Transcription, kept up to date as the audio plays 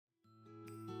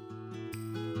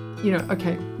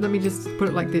okay, let me just put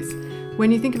it like this.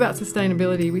 When you think about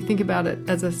sustainability, we think about it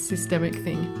as a systemic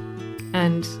thing,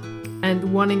 and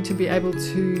wanting to be able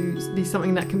to be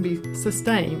something that can be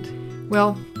sustained.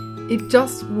 Well, it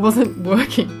just wasn't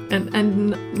working,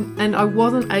 and I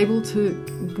wasn't able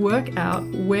to work out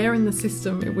where in the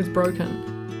system it was broken.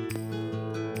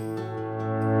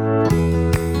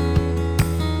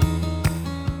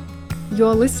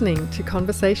 You're listening to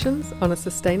Conversations on a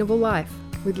Sustainable Life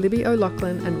with Libby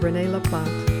O'Loughlin and Renee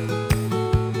LaPlante.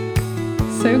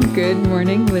 So good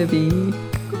morning, Libby.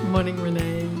 Good morning,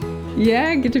 Renee.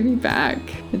 Yeah, good to be back.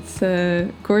 It's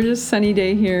a gorgeous sunny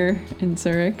day here in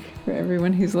Zurich for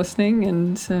everyone who's listening.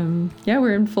 And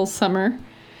we're in full summer.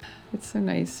 It's so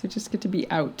nice. We just get to be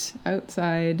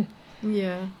outside.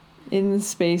 Yeah. In the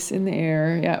space, in the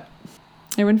air. Yeah.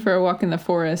 I went for a walk in the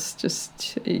forest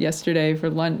just yesterday for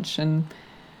lunch, and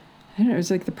I don't know, it was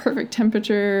like the perfect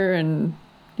temperature, and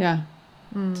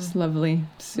just lovely.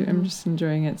 So I'm just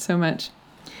enjoying it so much.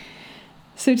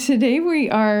 So today we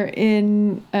are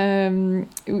in,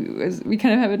 we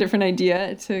kind of have a different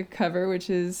idea to cover, which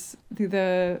is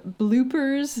the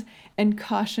bloopers and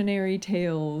cautionary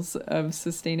tales of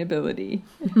sustainability.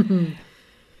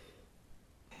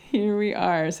 Here we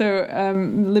are. So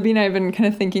Libby and I have been kind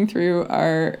of thinking through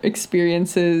our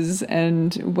experiences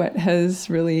and what has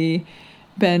really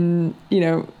been,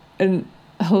 a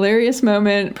hilarious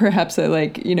moment, perhaps a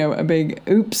big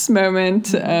oops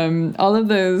moment. All of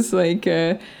those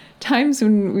times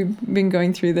when we've been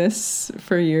going through this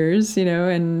for years,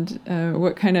 and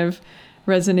what kind of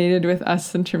resonated with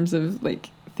us in terms of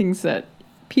things that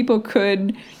people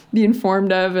could be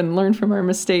informed of and learn from our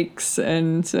mistakes,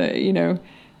 and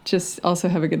just also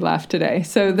have a good laugh today.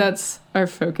 So that's our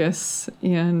focus.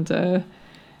 And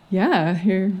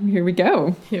here we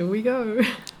go. Here we go.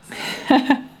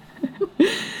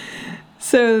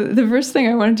 So the first thing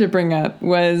I wanted to bring up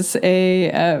was a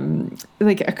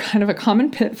kind of a common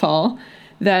pitfall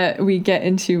that we get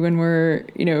into when we're,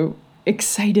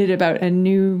 excited about a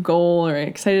new goal or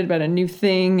excited about a new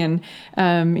thing. And,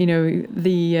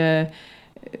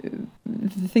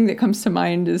 the thing that comes to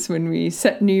mind is when we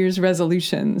set New Year's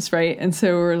resolutions, right? And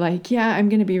so we're like, I'm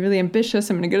going to be really ambitious.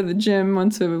 I'm going to go to the gym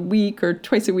once a week or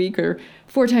twice a week or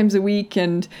 4 times a week.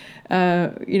 And,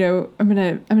 I'm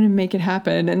going to make it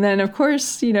happen. And then, of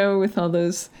course, with all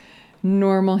those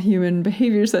normal human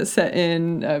behaviors that set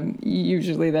in,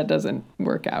 usually that doesn't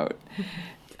work out.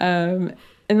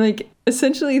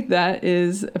 Essentially that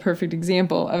is a perfect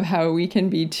example of how we can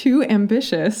be too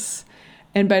ambitious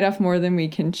and bite off more than we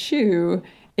can chew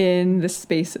in the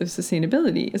space of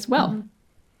sustainability as well. Mm-hmm.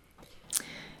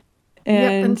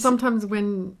 And sometimes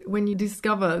when you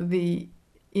discover the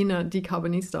inner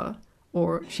decarbonista,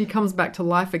 or she comes back to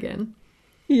life again,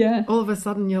 all of a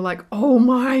sudden you're like, oh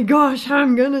my gosh,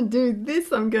 I'm going to do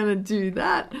this, I'm going to do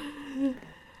that.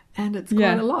 And it's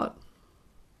quite a lot.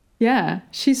 Yeah,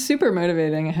 she's super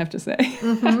motivating, I have to say.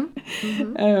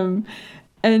 Mm-hmm. Mm-hmm.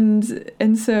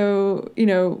 And so,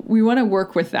 we want to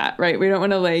work with that, right? We don't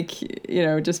want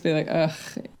to just be like,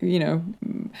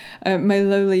 my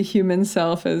lowly human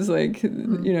self is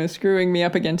screwing me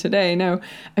up again today. No,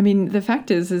 I mean, the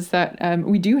fact is that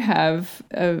we do have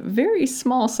a very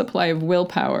small supply of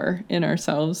willpower in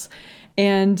ourselves.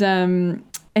 And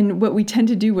what we tend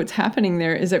to do, what's happening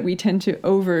there is that we tend to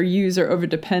overuse or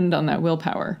overdepend on that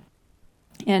willpower.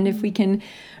 And if we can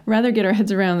rather get our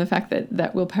heads around the fact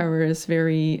that willpower is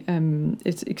very,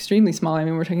 it's extremely small. I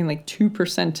mean, we're talking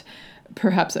 2%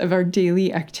 perhaps of our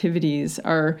daily activities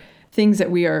are things that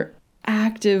we are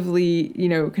actively,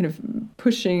 kind of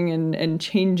pushing and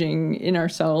changing in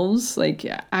ourselves,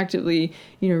 actively,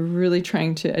 really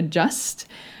trying to adjust.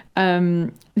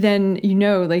 Then, we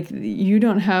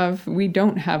don't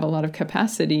have a lot of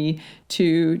capacity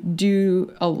to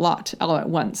do a lot all at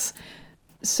once.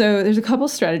 So there's a couple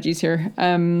strategies here.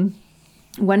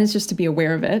 One is just to be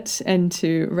aware of it and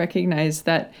to recognize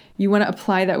that you want to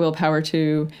apply that willpower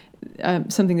to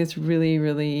something that's really,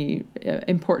 really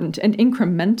important and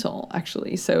incremental,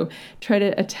 actually. So try to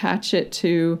attach it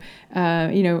to,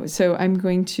 so I'm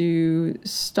going to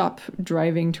stop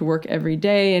driving to work every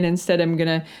day, and instead I'm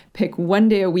going to pick one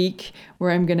day a week where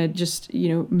I'm going to just,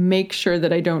 make sure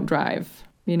that I don't drive.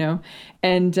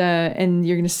 And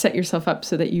you're going to set yourself up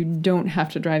so that you don't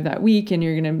have to drive that week, and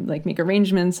you're going to make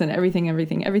arrangements and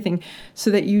everything,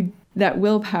 so that that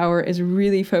willpower is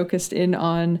really focused in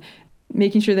on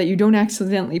making sure that you don't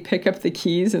accidentally pick up the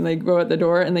keys and go out the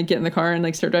door and get in the car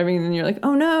and start driving, and then you're like,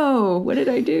 oh no, what did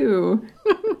I do?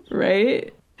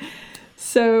 Right?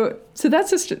 So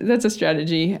that's a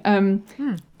strategy.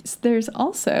 There's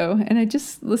also, and I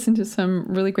just listened to some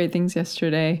really great things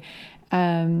yesterday,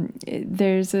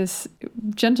 There's this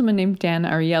gentleman named Dan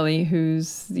Ariely,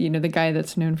 who's, the guy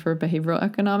that's known for behavioral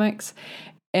economics.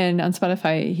 And on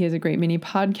Spotify, he has a great mini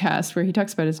podcast where he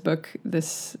talks about his book,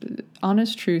 This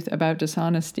Honest Truth About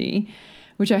Dishonesty,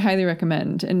 which I highly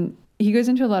recommend. And he goes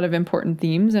into a lot of important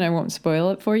themes, and I won't spoil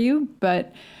it for you,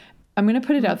 but I'm going to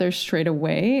put it out there straight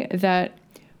away that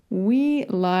we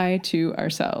lie to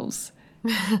ourselves.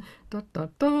 Da, da,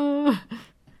 da.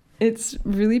 It's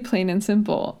really plain and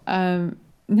simple. Now,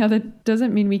 that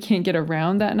doesn't mean we can't get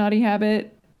around that naughty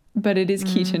habit, but it is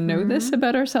key to know this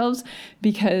about ourselves,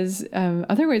 because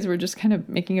otherwise we're just kind of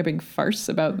making a big farce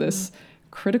about this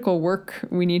critical work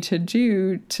we need to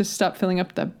do to stop filling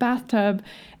up the bathtub.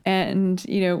 And,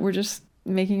 we're just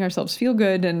making ourselves feel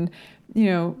good and,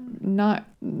 not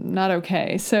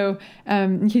okay. So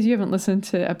in case you haven't listened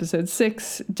to episode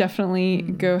 6, definitely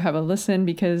go have a listen,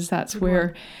 because that's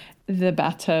where the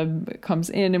bathtub comes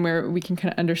in and where we can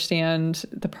kind of understand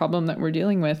the problem that we're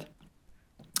dealing with.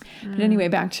 But anyway,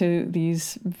 back to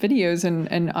these videos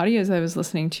and audios I was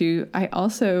listening to. I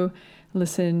also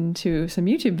listened to some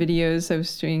YouTube videos. I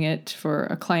was doing it for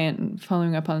a client and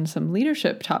following up on some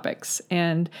leadership topics.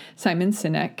 And Simon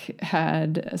Sinek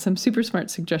had some super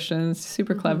smart suggestions,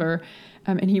 super clever.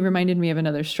 And he reminded me of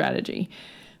another strategy,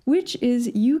 which is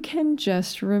you can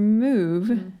just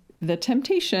remove the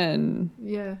temptation.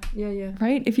 Yeah.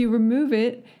 Right? If you remove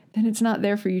it, then it's not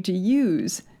there for you to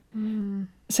use.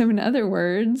 So in other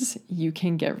words, you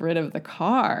can get rid of the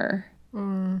car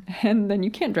and then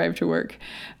you can't drive to work.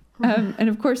 And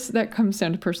of course, that comes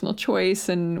down to personal choice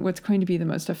and what's going to be the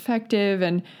most effective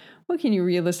and what can you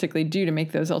realistically do to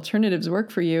make those alternatives work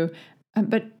for you.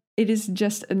 But it is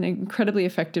just an incredibly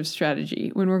effective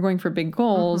strategy when we're going for big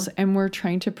goals and we're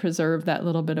trying to preserve that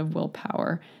little bit of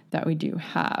willpower that we do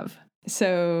have.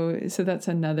 So that's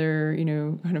another,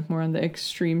 kind of more on the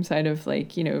extreme side of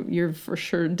like, you're for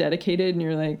sure dedicated and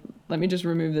you're like, let me just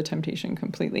remove the temptation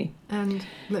completely. And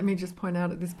let me just point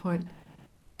out at this point,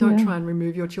 don't try and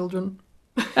remove your children.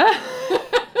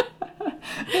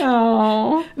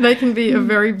 Oh. They can be a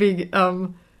very big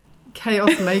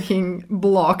chaos-making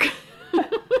block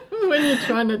when you're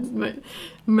trying to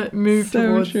move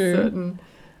towards certain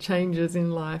changes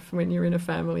in life. When you're in a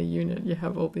family unit, you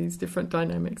have all these different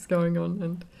dynamics going on,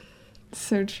 and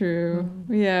so true.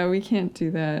 Yeah, we can't do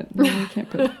that. We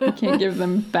can't give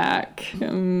them back.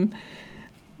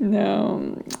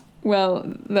 No.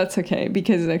 Well, that's okay,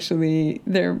 because actually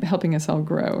they're helping us all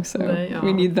grow, so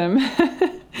we need them.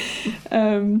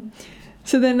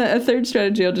 So then a third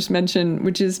strategy I'll just mention,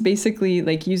 which is basically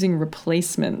like using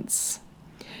replacements.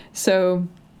 So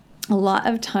a lot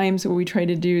of times what we try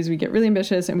to do is we get really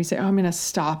ambitious and we say, oh, I'm going to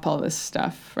stop all this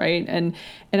stuff, right? And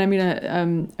I'm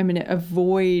going to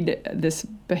avoid this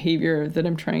behavior that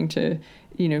I'm trying to,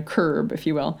 curb, if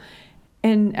you will.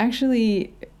 And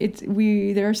actually,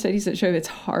 there are studies that show it's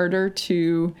harder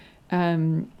to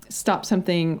stop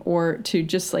something or to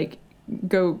just like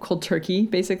go cold turkey,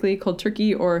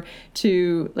 or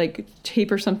to like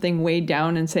taper something way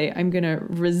down and say, I'm going to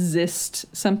resist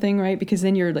something, right? Because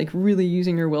then you're like really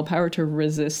using your willpower to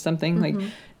resist something. Like,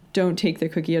 don't take the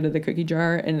cookie out of the cookie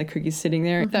jar and the cookie's sitting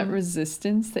there. That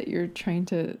resistance that you're trying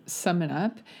to summon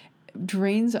up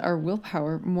drains our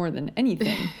willpower more than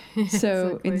anything.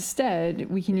 So instead,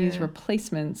 we can use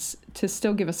replacements to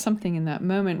still give us something in that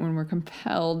moment when we're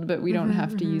compelled, but we don't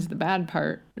have to use the bad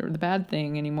part or the bad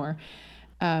thing anymore.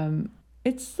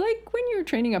 It's like when you're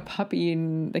training a puppy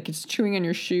and like it's chewing on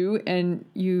your shoe and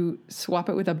you swap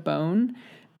it with a bone.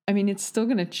 I mean, it's still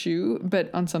going to chew, but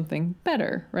on something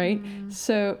better, right?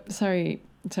 So sorry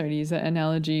to use that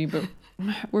analogy, but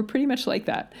we're pretty much like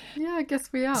that. Yeah, I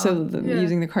guess we are. So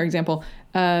using the car example,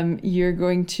 you're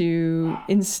going to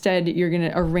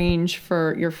arrange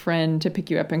for your friend to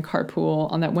pick you up and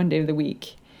carpool on that one day of the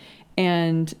week.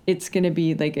 And it's going to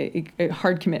be like a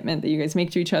hard commitment that you guys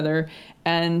make to each other.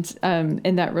 And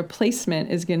that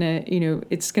replacement is going to,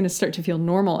 it's going to start to feel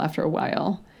normal after a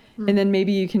while. And then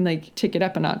maybe you can like tick it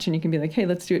up a notch and you can be like, hey,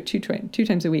 let's do it two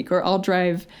times a week. Or I'll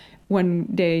drive one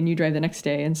day and you drive the next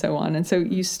day and so on. And so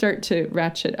you start to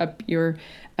ratchet up your,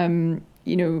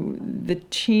 the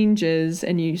changes,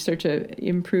 and you start to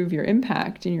improve your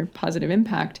impact and your positive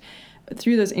impact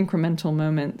through those incremental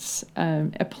moments,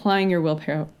 applying your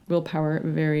willpower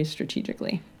very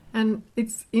strategically. And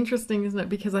it's interesting, isn't it?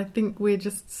 Because I think we're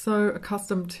just so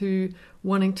accustomed to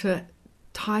wanting to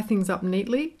tie things up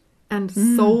neatly and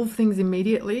solve things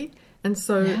immediately. And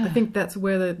so I think that's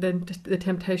where the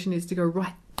temptation is to go,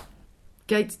 right,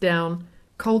 gates down,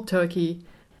 cold turkey,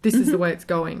 this is the way it's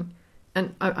going.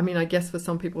 And I mean, I guess for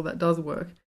some people that does work.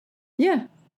 Yeah.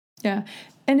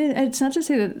 And it's not to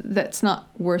say that that's not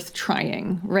worth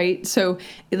trying, right? So,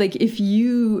 like, if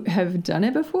you have done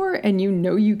it before and you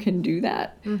know you can do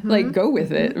that, like, go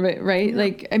with it, right? Yeah.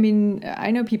 Like, I mean,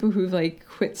 I know people who've, like,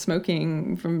 quit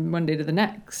smoking from one day to the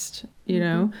next, you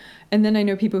know? And then I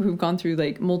know people who've gone through,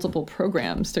 like, multiple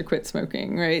programs to quit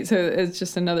smoking, right? So it's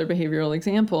just another behavioral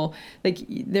example. Like,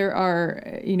 there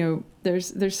are, you know, there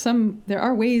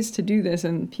are ways to do this,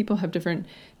 and people have different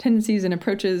tendencies and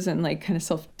approaches and, like, kind of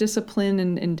self-discipline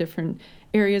in different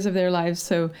areas of their lives.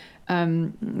 So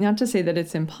not to say that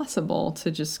it's impossible to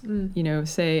just, you know,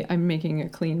 say, I'm making a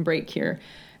clean break here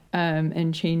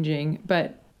and changing,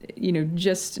 but, you know,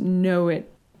 just know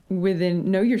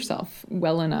yourself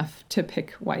well enough to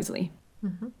pick wisely.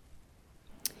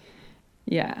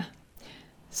 Yeah.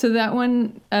 So that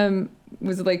one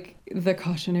was like the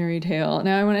cautionary tale.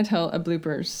 Now I want to tell a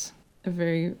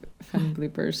very fun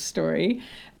bloopers story,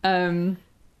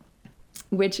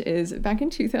 which is back in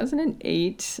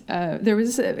 2008. There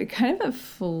was a kind of a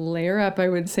flare up, I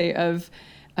would say, of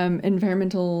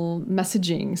environmental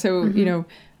messaging. So, you know,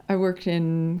 I worked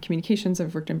in communications,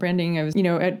 I've worked in branding. I was, you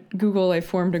know, at Google, I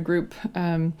formed a group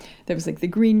that was like the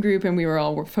green group, and we were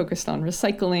all focused on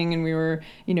recycling, and we were,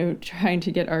 you know, trying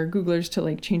to get our Googlers to,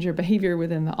 like, change their behavior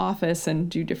within the office and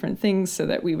do different things so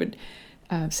that we would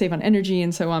save on energy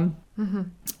and so on,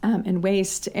 and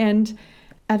waste. And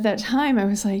at that time, I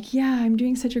was like, yeah, I'm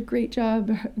doing such a great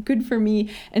job. Good for me.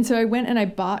 And so I went and I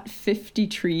bought 50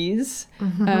 trees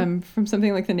from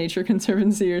something like the Nature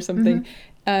Conservancy or something.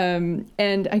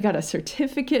 And I got a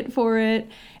certificate for it.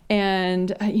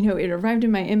 And, you know, it arrived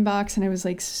in my inbox, and I was,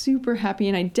 like, super happy.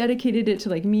 And I dedicated it to,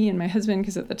 like, me and my husband,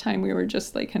 because at the time we were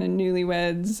just, like, kind of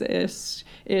newlyweds-ish.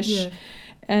 Yeah.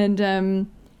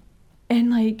 And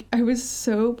like, I was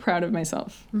so proud of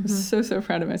myself. I was so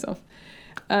proud of myself.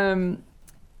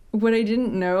 What I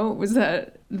didn't know was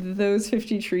that those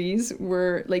 50 trees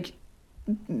were, like,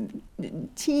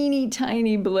 teeny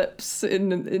tiny blips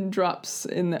in drops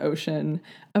in the ocean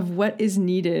of what is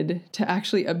needed to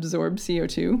actually absorb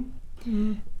CO2.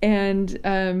 And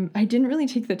I didn't really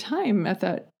take the time at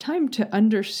that time to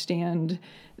understand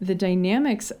the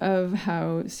dynamics of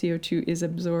how CO2 is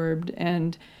absorbed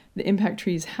and the impact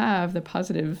trees have, the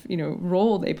positive, you know,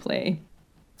 role they play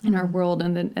in our world,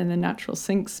 and the natural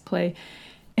sinks play.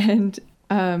 And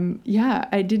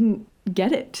I didn't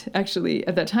get it actually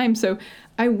at that time. So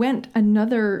I went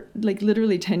another, like,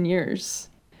 literally 10 years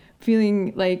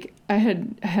feeling like I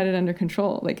had it under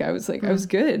control. Like, I was like, I was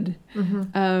good.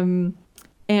 And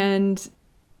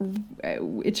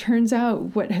it turns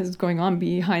out what is going on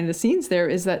behind the scenes there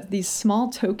is that these small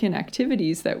token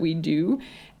activities that we do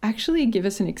actually give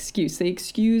us an excuse. They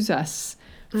excuse us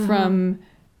from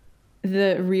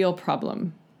the real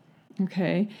problem.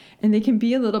 Okay. And they can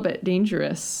be a little bit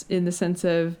dangerous in the sense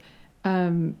of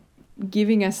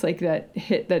giving us, like, that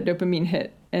dopamine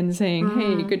hit and saying,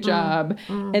 hey, good job.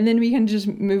 And then we can just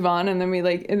move on. And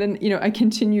then you know, I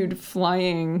continued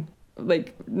flying,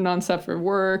 like, nonstop for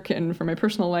work and for my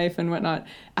personal life and whatnot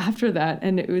after that.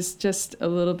 And it was just a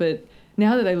little bit,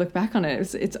 now that I look back on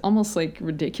it, it's almost, like,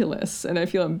 ridiculous. And I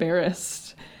feel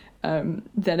embarrassed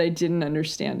that I didn't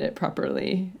understand it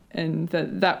properly. And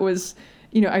that was,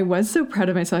 you know, I was so proud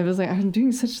of myself. I was like, I'm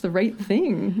doing such the right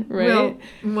thing, right? Well,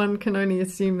 one can only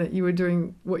assume that you were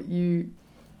doing what you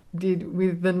did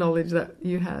with the knowledge that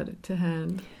you had to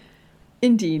hand.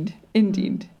 Indeed.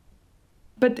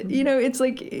 But, you know, it's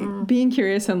like being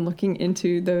curious and looking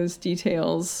into those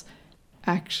details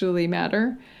actually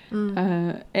matter.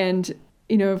 And,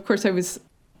 you know, of course, I was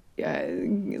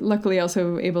luckily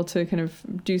also able to kind of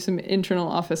do some internal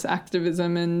office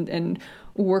activism and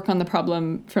work on the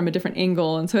problem from a different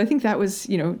angle. And so I think that was,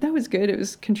 you know, that was good. It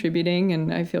was contributing,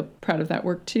 and I feel proud of that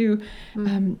work too.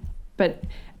 But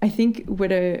I think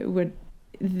what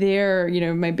there, you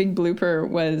know, my big blooper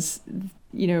was,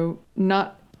 you know,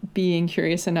 not being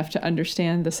curious enough to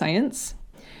understand the science.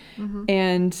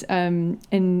 And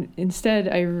instead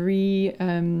I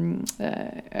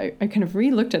kind of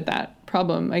re-looked at that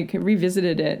problem. I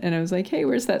revisited it, and I was like, hey,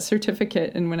 where's that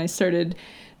certificate? And when I started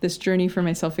this journey for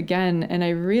myself again, and I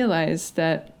realized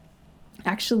that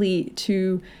actually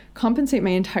to compensate my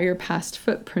entire past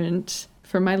footprint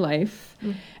for my life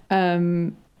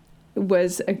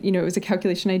was, you know, it was a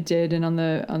calculation I did, and on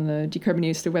the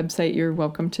Decarbonista website, you're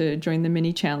welcome to join the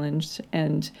mini challenge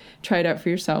and try it out for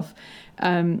yourself.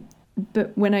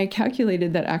 But when I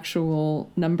calculated that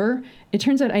actual number, it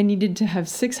turns out I needed to have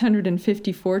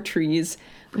 654 trees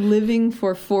living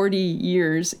for 40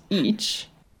 years each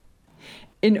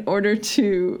in order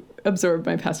to absorb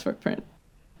my past footprint.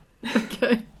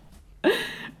 Okay.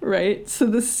 right? So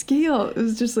the scale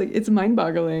is just like, it's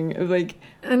mind-boggling of like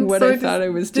And what so I thought I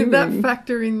was did doing. that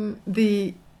factor in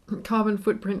the carbon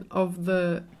footprint of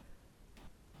the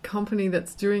company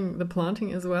that's doing the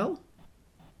planting as well?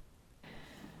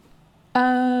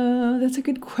 That's a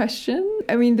good question.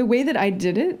 I mean, the way that I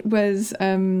did it was,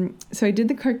 so I did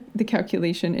the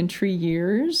calculation in tree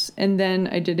years, and then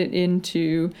I did it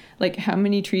into like how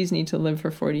many trees need to live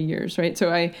for 40 years, right?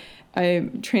 So I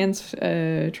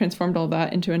transformed all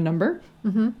that into a number.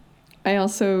 Mm-hmm. I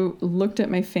also looked at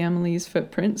my family's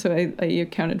footprint. So I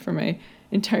accounted for my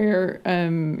entire,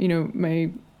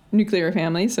 my nuclear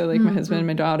family. So like my husband,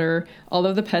 my daughter, all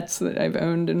of the pets that I've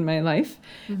owned in my life.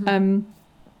 Mm-hmm.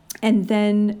 And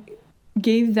then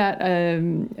gave that, a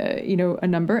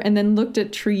number, and then looked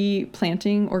at tree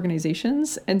planting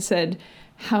organizations and said,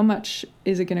 how much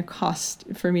is it going to cost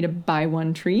for me to buy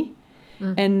one tree?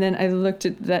 And then I looked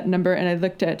at that number and I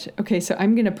looked at, okay, so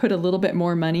I'm going to put a little bit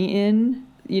more money in,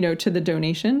 to the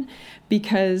donation,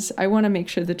 because I want to make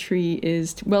sure the tree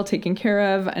is well taken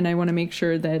care of, and I want to make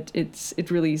sure that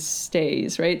it really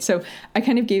stays, right? So I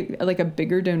kind of gave like a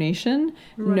bigger donation,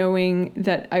 right, knowing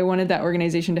that I wanted that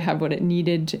organization to have what it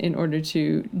needed in order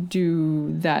to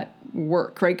do that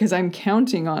work, right? Because I'm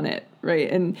counting on it,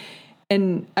 right?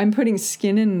 And I'm putting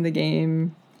skin in the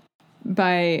game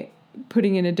by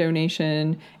putting in a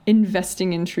donation,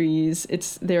 investing in trees.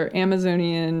 They're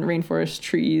Amazonian rainforest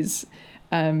trees.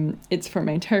 It's for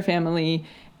my entire family.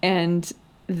 And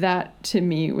that to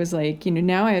me was like,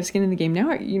 now I have skin in the game.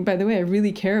 Now, by the way, I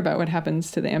really care about what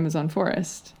happens to the Amazon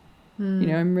forest.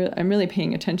 I'm really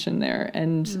paying attention there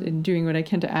and doing what I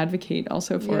can to advocate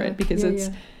also for it, because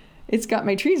it's got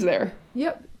my trees there.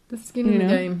 Yep. The skin in the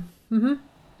game. Mm-hmm.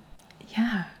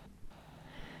 Yeah.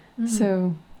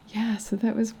 So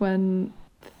that was one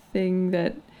thing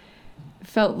that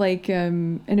felt like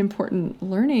an important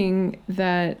learning,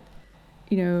 that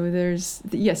there's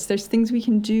things we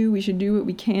can do. We should do what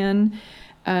we can,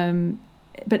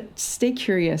 but stay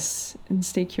curious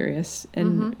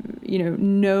and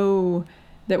know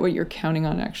that what you're counting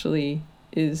on actually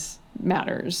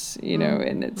matters,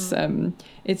 and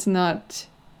it's not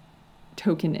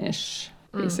token-ish,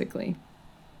 basically.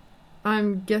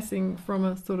 I'm guessing from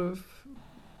a sort of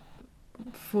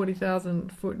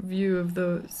 40,000 foot view of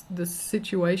the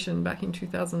situation back in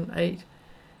 2008,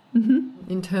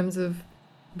 in terms of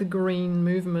the green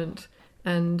movement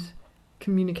and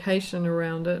communication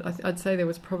around it. I'd say there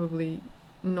was probably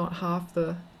not half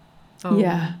the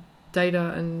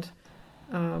data and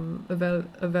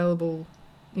available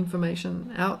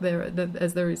information out there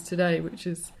as there is today, which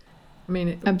is,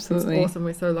 absolutely, it's awesome.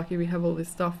 We're so lucky we have all this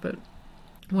stuff. But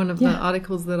one of the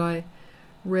articles that I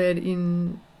read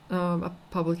in a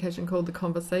publication called The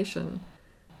Conversation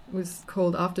was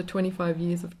called "After 25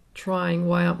 Years of Trying,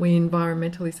 Why Aren't We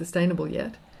Environmentally Sustainable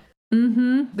Yet?"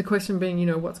 The question being,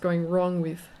 what's going wrong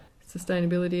with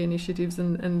sustainability initiatives,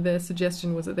 and their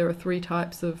suggestion was that there are 3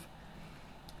 types of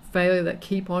failure that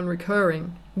keep on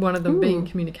recurring, one of them being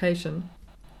communication.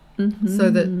 So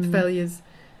that failures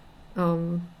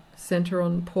center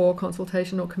on poor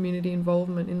consultation or community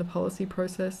involvement in the policy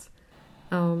process,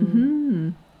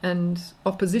 and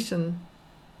opposition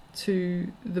to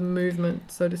the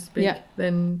movement, so to speak,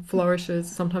 then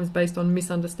flourishes, sometimes based on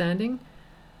misunderstanding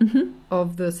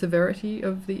of the severity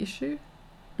of the issue,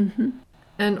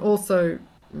 and also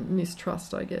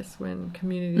mistrust, I guess, when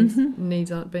communities'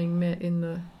 needs aren't being met in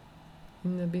the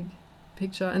big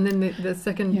picture. And then the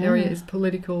second area is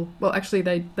political. Well, actually,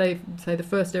 they say the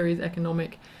first area is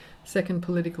economic, second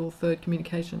political, third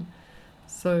communication.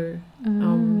 So,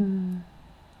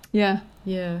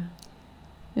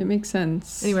 it makes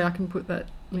sense. Anyway, I can put that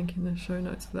link in the show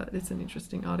notes for that. It's an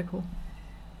interesting article.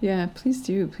 Yeah, please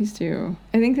do.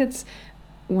 I think that's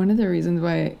one of the reasons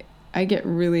why I get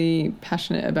really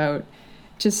passionate about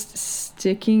just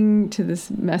sticking to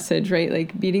this message, right?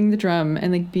 Like beating the drum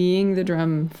and like being the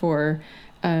drum for,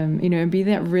 and be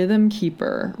that rhythm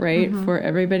keeper, right? For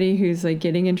everybody who's like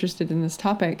getting interested in this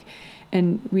topic.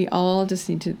 And we all just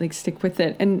need to like stick with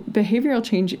it. And behavioral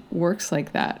change works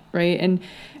like that, right? And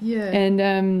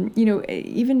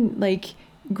even like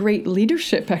great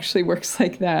leadership actually works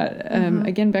like that.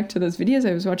 Again, back to those videos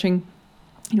I was watching,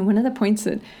 one of the points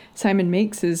that Simon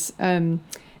makes is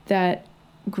that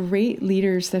great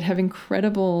leaders that have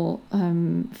incredible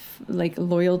like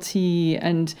loyalty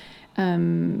and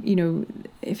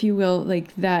if you will,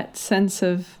 like that sense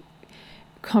of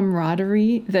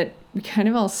camaraderie that we kind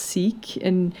of all seek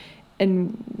and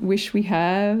wish we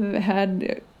have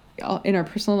had in our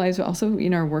personal lives, but also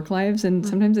in our work lives, and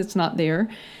sometimes it's not there.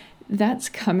 That's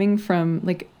coming from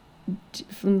like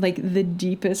from like the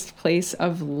deepest place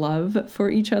of love for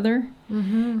each other.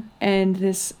 And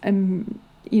this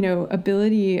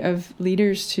ability of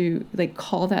leaders to like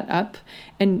call that up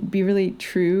and be really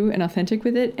true and authentic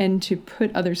with it, and to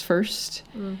put others first.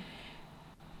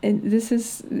 And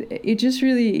it just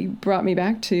really brought me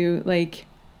back to like,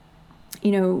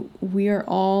 we are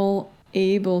all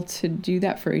able to do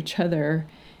that for each other.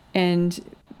 And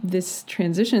this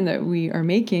transition that we are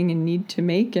making and need to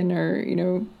make and are,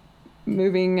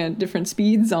 moving at different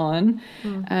speeds on,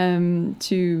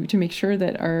 to make sure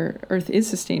that our Earth is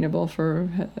sustainable for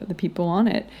the people on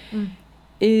it,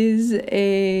 it's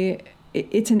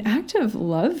an act of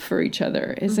love for each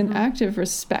other. It's an act of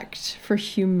respect for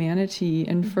humanity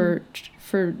and for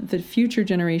the future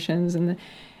generations and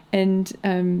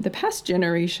the past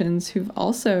generations who've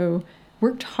also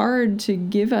worked hard to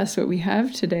give us what we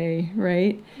have today,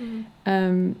 right?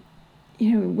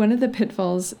 One of the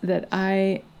pitfalls that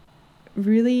I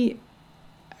really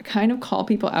kind of call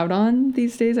people out on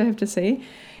these days, I have to say,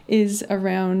 is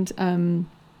around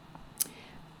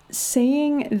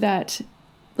saying that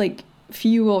like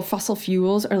fossil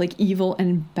fuels are like evil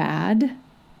and bad.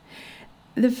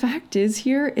 The fact is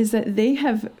that they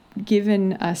have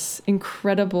given us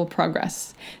incredible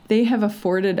progress. They have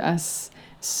afforded us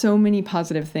so many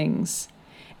positive things.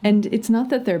 And it's not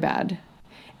that they're bad.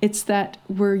 It's that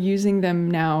we're using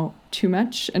them now too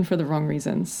much and for the wrong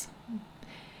reasons.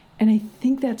 And I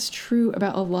think that's true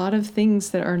about a lot of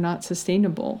things that are not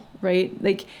sustainable, right?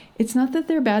 Like, it's not that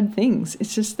they're bad things.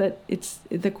 It's just that it's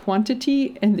the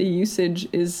quantity and the usage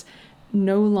is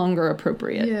no longer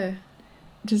appropriate. Yeah.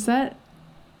 Does that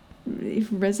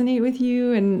resonate with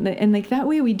you? And like that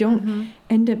way we don't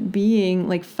end up being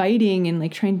like fighting and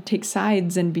like trying to take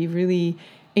sides and be really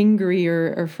angry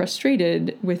or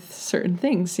frustrated with certain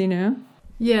things,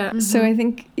 Yeah. So I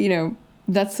think,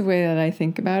 that's the way that I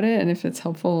think about it. And if it's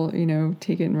helpful,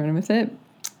 take it and run with it.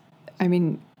 I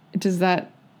mean, do you have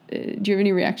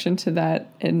any reaction to that,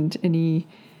 and any,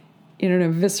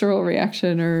 visceral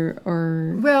reaction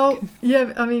or? Well,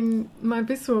 yeah, I mean, my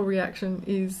visceral reaction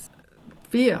is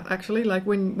fear, actually, like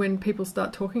when people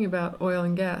start talking about oil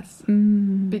and gas,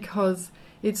 because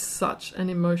it's such an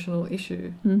emotional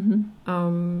issue.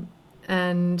 And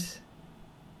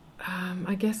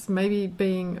I guess maybe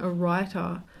being a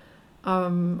writer,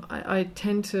 I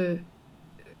tend to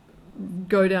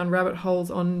go down rabbit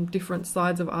holes on different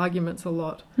sides of arguments a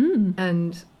lot.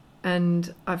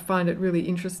 And I find it really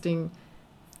interesting,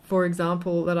 for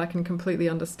example, that I can completely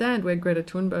understand where Greta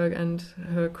Thunberg and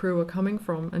her crew are coming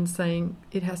from and saying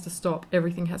it has to stop,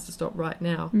 everything has to stop right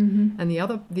now. And the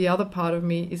other part of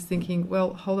me is thinking,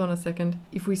 well, hold on a second,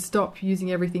 if we stop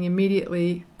using everything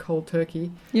immediately, cold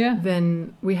turkey,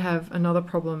 then we have another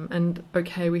problem. And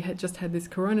okay, we had just had this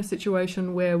corona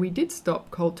situation where we did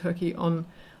stop cold turkey on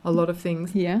a lot of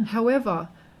things. However,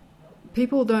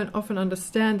 people don't often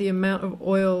understand the amount of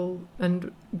oil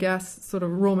and gas sort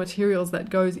of raw materials that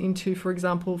goes into, for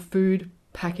example, food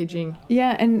packaging.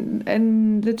 Yeah,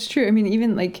 and that's true. I mean,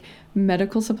 even like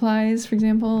medical supplies, for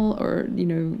example, or,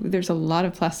 there's a lot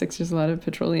of plastics, there's a lot of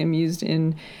petroleum used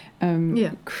in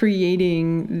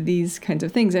creating these kinds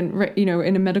of things. And,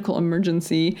 in a medical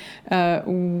emergency,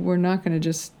 we're not going to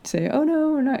just say, oh,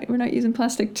 no, we're not using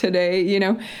plastic today,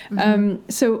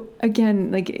 So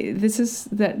again, like, this is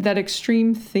that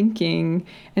extreme thinking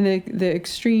and the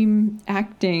extreme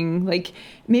acting, like,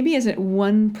 maybe as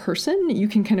one person, you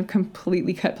can kind of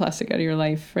completely cut plastic out of your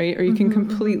life, right? Or you can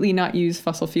completely not use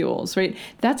fossil fuels, right?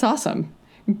 That's awesome.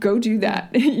 Go do that,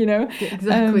 Yeah,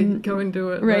 exactly. Go and do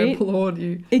it. Right? I applaud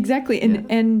you. Exactly.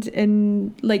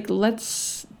 And like,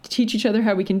 let's teach each other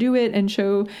how we can do it and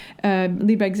show,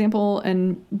 lead by example,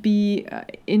 and be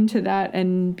into that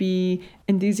and be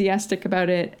enthusiastic about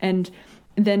it. And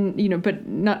then, but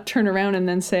not turn around and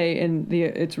then say,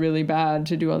 it's really bad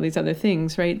to do all these other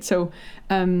things, right? So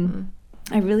I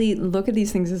really look at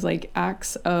these things as like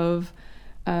acts of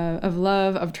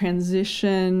love, of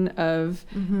transition, of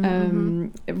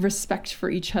respect for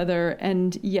each other,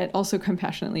 and yet also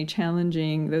compassionately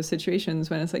challenging those situations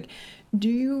when it's like, do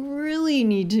you really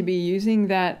need to be using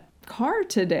that car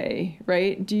today,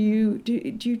 right? Do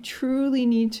you truly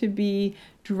need to be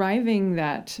driving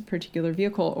that particular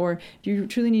vehicle, or do you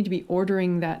truly need to be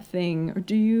ordering that thing, or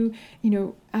do you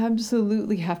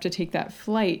absolutely have to take that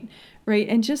flight, right?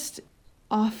 And just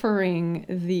offering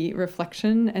the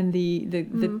reflection and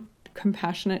the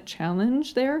compassionate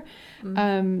challenge there,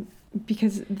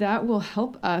 because that will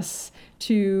help us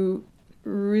to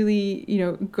really,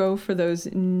 go for those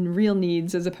real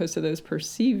needs as opposed to those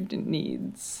perceived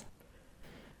needs.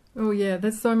 Oh yeah,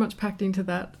 there's so much packed into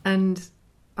that. And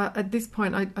at this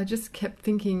point, I just kept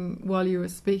thinking while you were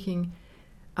speaking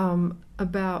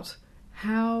about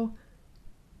how,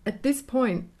 at this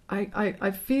point,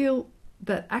 I feel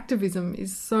that activism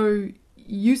is so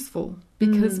useful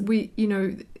because we, you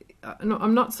know,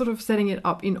 I'm not sort of setting it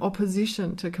up in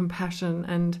opposition to compassion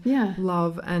and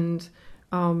love and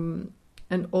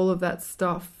all of that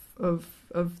stuff of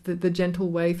the gentle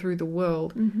way through the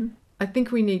world. Mm-hmm. I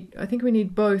think we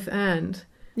need both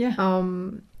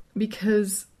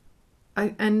because I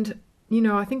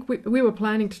think we were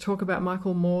planning to talk about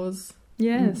Michael Moore's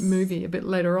movie a bit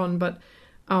later on, but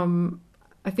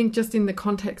I think just in the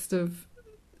context of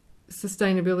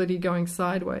sustainability going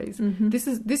sideways, this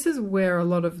is where a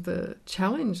lot of the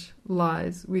challenge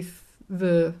lies with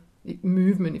the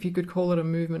movement, if you could call it a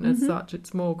movement as such.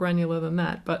 It's more granular than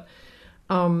that, but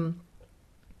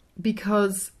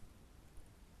because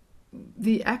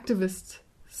the activist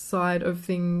side of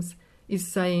things is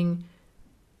saying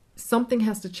something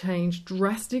has to change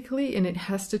drastically and it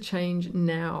has to change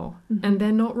now, and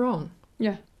they're not wrong.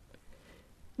 Yeah.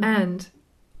 And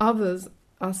others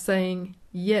are saying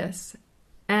yes,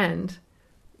 and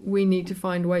we need to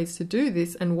find ways to do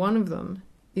this, and one of them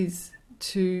is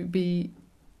to be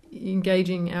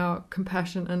engaging our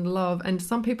compassion and love. And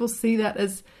some people see that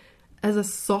as a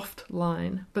soft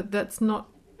line, but that's not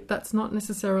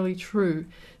necessarily true.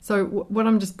 So what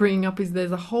I'm just bringing up is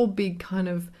there's a whole big kind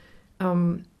of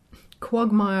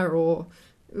quagmire or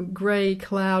grey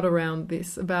cloud around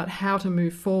this about how to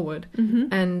move forward.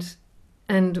 And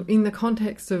in the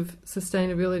context of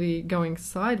sustainability going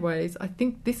sideways, I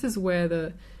think this is where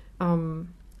the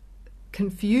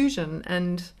confusion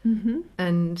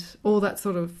and all that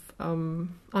sort of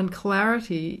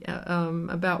unclarity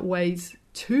about ways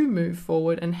to move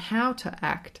forward and how to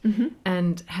act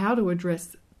and how to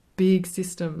address big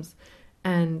systems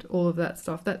and all of that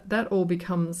stuff, that all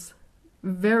becomes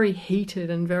very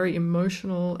heated and very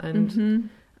emotional and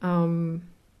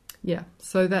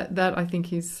so that I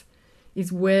think is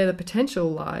where the potential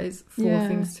lies for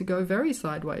things to go very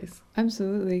sideways.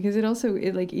 Absolutely, because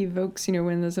it like evokes, you know,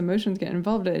 when those emotions get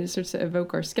involved, it starts to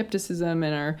evoke our skepticism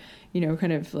and our, you know,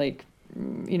 kind of like,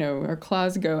 you know, our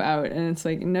claws go out, and it's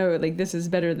like, no, like this is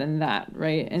better than that,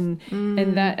 right? And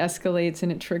that escalates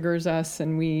and it triggers us,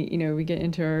 and we, you know, we get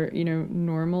into our, you know,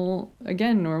 normal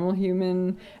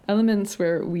human elements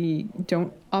where we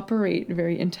don't operate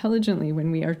very intelligently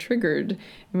when we are triggered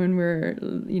and when we're,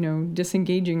 you know,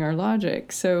 disengaging our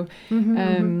logic. So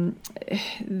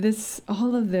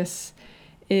all of this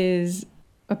is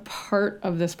a part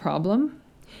of this problem,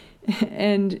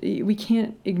 and we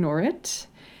can't ignore it.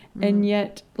 And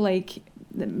yet, like,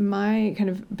 my kind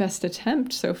of best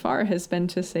attempt so far has been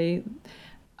to say,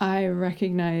 I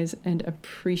recognize and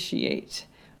appreciate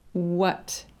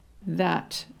what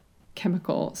that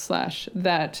chemical /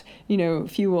 that, you know,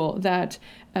 fuel, that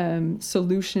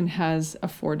solution has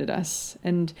afforded us.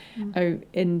 And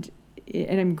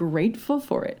I'm grateful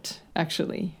for it,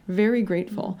 actually, very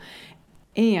grateful.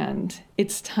 And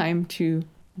it's time to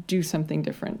do something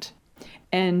different.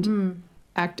 And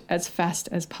act as fast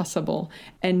as possible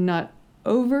and not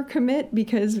overcommit,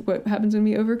 because what happens when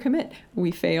we overcommit?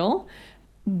 We fail.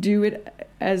 Do it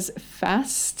as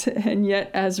fast and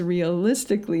yet as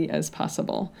realistically as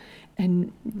possible,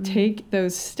 and take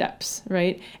those steps,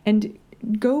 right? And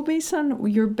go based on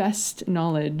your best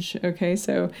knowledge. Okay.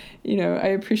 So, you know, I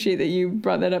appreciate that you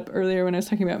brought that up earlier when I was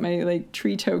talking about my like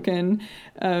tree token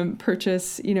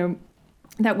purchase. You know,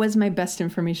 that was my best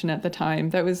information at the time.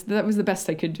 That was the best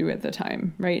I could do at the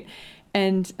time, right?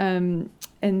 And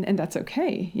that's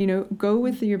okay. You know, go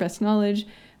with your best knowledge,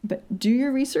 but do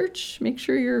your research. Make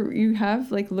sure you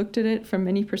have like looked at it from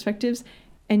many perspectives,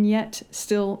 and yet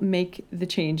still make the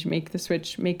change, make the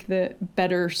switch, make the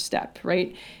better step,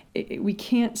 right? We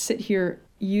can't sit here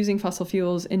using fossil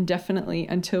fuels indefinitely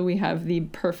until we have the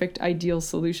perfect ideal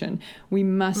solution. We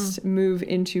must move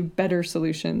into better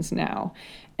solutions now.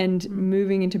 And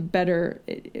moving into better,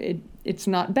 it's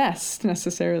not best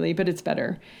necessarily, but it's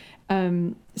better.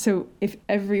 So if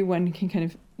everyone can kind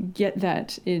of get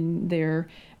that in their,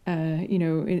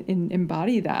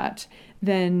 embody that,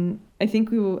 then I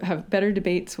think we will have better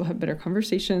debates, we'll have better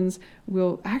conversations,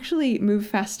 we'll actually move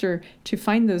faster to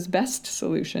find those best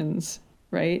solutions,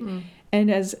 right? And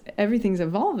as everything's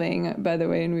evolving, by the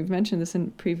way, and we've mentioned this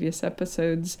in previous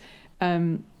episodes,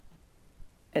 the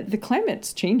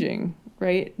climate's changing,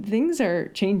 right? Things are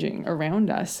changing around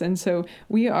us. And so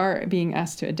we are being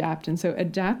asked to adapt. And so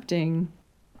adapting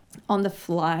on the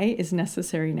fly is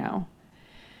necessary now.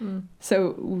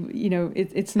 So, you know,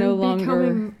 it's no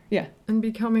longer... And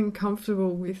becoming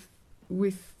comfortable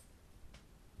with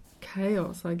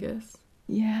chaos, I guess.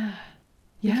 Yeah.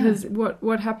 Yeah. Because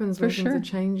what happens For when things sure. are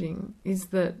changing is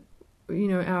that, you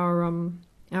know,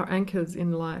 our anchors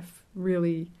in life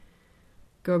really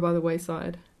go by the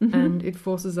wayside, Mhm. and it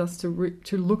forces us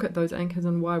to look at those anchors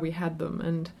and why we had them,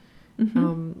 and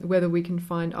whether we can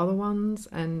find other ones,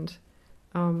 and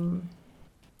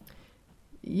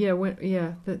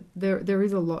that there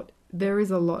is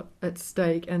a lot at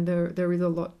stake, and there is a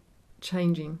lot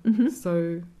changing.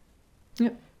 So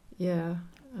Yep. yeah,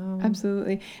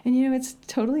 Absolutely. And, you know, it's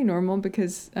totally normal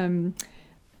because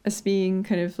us being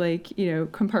kind of like, you know,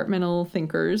 compartmental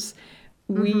thinkers,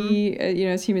 we, you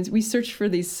know, as humans, we search for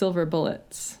these silver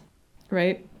bullets,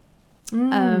 right?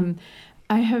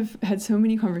 I have had so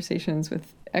many conversations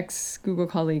with ex-Google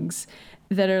colleagues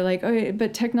that are like, oh,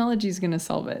 but technology is going to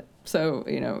solve it. So,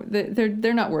 you know,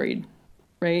 they're not worried,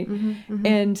 right?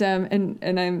 And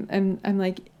I'm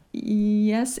like,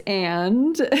 yes,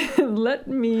 and let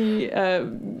me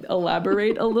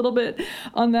elaborate a little bit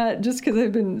on that, just because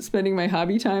I've been spending my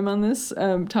hobby time on this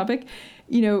topic.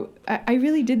 You know, I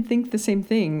really did think the same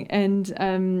thing,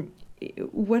 and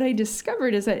what I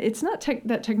discovered is that it's not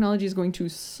that technology is going to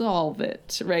solve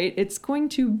it, right? It's going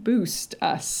to boost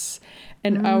us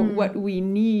and what we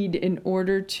need in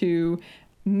order to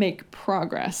make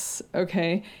progress,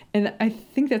 okay? And I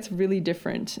think that's really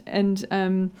different.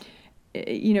 And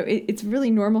you know, it's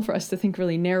really normal for us to think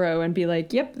really narrow and be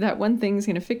like, yep, that one thing's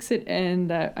going to fix it,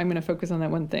 and I'm going to focus on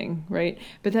that one thing, right?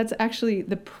 But that's actually,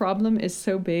 the problem is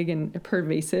so big and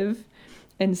pervasive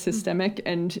and systemic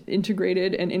and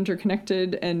integrated and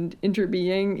interconnected and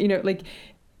interbeing, you know, like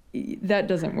that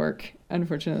doesn't work,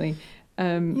 unfortunately.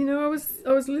 you know, I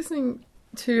was listening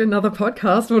to another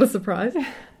podcast. What a surprise!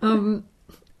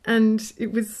 And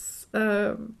it was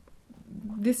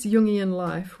This Jungian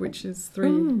Life, which is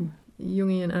three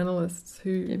Jungian analysts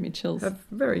who Gave me chills. have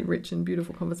very rich and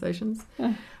beautiful conversations.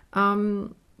 Yeah.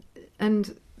 And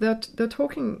they're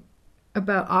talking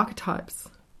about archetypes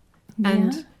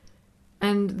Yeah.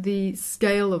 and the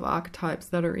scale of archetypes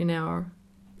that are in our,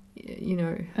 you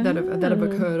know, that have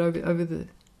occurred over the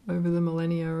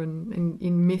millennia, and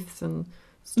in myths and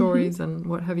stories and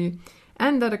what have you,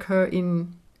 and that occur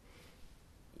in,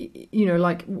 you know,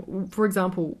 like for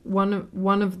example,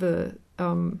 one of the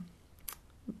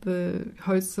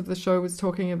hosts of the show was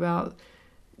talking about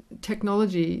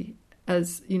technology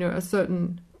as, you know, a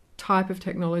certain type of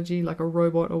technology, like a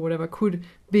robot or whatever, could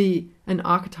be an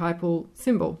archetypal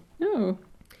symbol. Oh.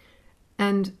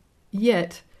 And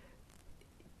yet,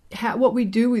 what we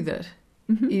do with it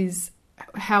is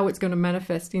how it's going to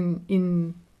manifest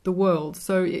in the world.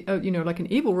 So, you know, like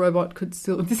an evil robot could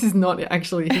still... This is not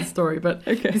actually his story, but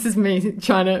Okay. This is me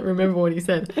trying to remember what he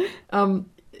said.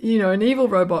 You know, an evil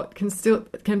robot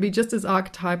can be just as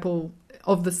archetypal,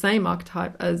 of the same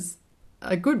archetype as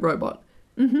a good robot.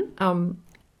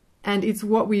 And it's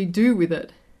what we do with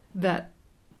it that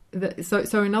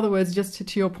so in other words, just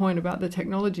to your point about the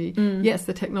technology, yes,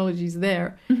 the technology's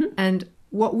there, and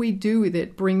what we do with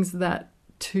it brings that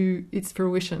to its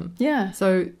fruition. Yeah.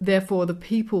 So therefore, the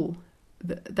people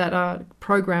that are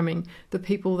programming, the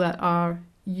people that are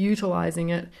utilizing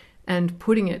it and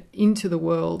putting it into the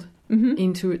world,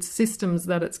 into its systems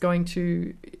that it's going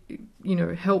to, you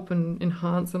know, help and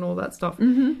enhance and all that stuff,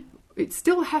 it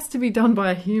still has to be done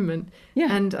by a human. Yeah.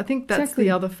 And I think that's exactly.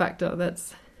 the other factor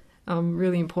that's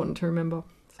really important to remember.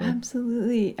 So,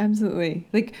 Absolutely.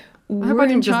 Like, I hope we're I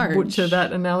didn't in just charge. butcher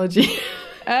that analogy.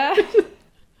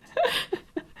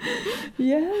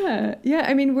 Yeah.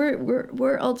 I mean,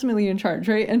 we're ultimately in charge,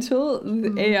 right? Until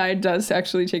the AI does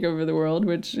actually take over the world,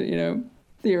 which, you know,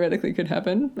 theoretically could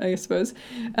happen, I suppose.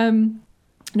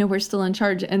 No, we're still in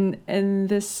charge, and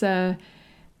this.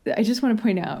 I just want to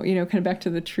point out, you know, kind of back to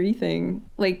the tree thing.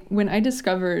 Like, when I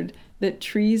discovered that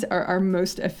trees are our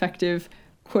most effective,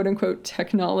 quote unquote,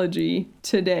 technology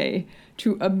today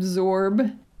to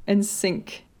absorb and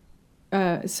sink,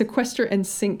 sequester and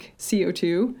sink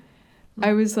CO2,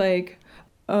 I was like,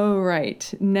 oh,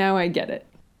 right, now I get it.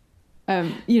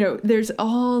 You know, there's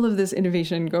all of this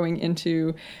innovation going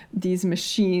into these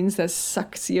machines that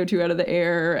suck CO2 out of the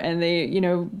air, and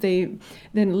they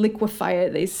then liquefy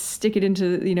it. They stick it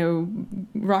into, you know,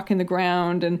 rock in the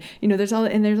ground, and, you know, there's all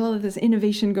of this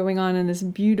innovation going on, and this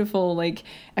beautiful, like,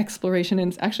 exploration,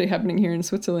 and it's actually happening here in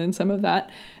Switzerland, some of that.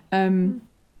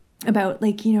 about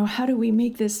like, how do we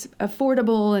make this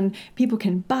affordable and people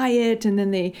can buy it, and then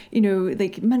they,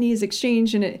 like money is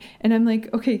exchanged, and I'm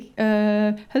like, okay,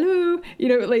 hello,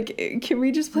 like, can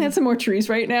we just plant some more trees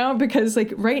right now? Because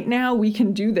like right now we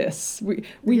can do this.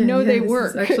 We know they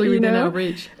work. It's actually within our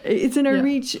reach. It's in our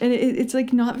reach, and it's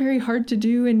like not very hard to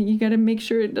do, and you got to make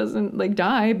sure it doesn't like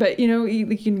die, but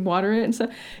you can water it and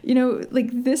stuff. Like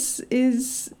this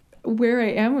is where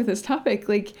I am with this topic.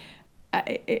 Like,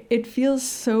 it feels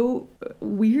so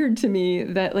weird to me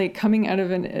that like coming out of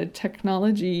a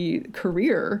technology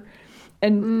career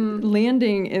and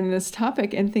landing in this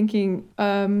topic and thinking,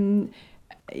 no,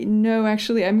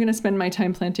 actually, I'm going to spend my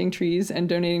time planting trees and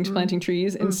donating to planting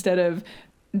trees instead of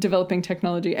developing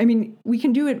technology. I mean, we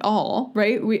can do it all,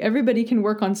 right? Everybody can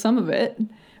work on some of it,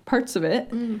 parts of it,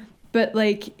 but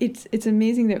like it's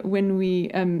amazing that when we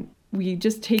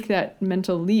just take that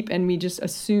mental leap and we just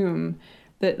assume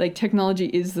that like technology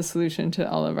is the solution to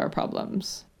all of our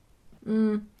problems.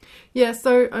 Yeah.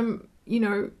 So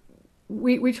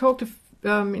we talked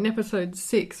in episode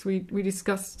 6. We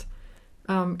discussed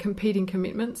competing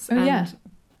commitments and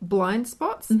blind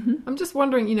spots. I'm just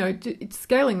wondering, it's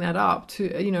scaling that up to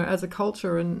as a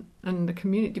culture and the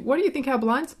community. What do you think our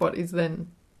blind spot is then?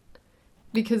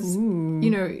 Because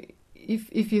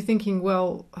if you're thinking,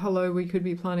 well, hello, we could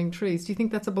be planting trees. Do you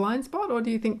think that's a blind spot, or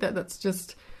do you think that that's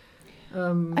just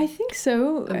I think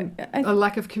so. A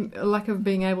lack of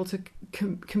being able to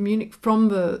communicate from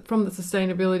the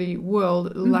sustainability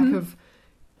world, lack of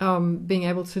being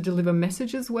able to deliver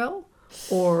messages well,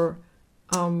 or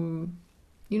I mean,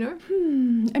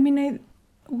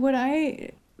 what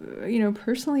I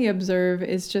personally observe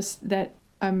is just that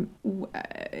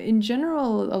in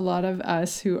general, a lot of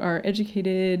us who are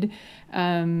educated,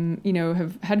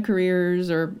 have had careers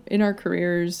or in our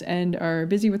careers and are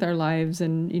busy with our lives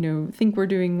and, think we're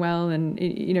doing well and,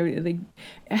 like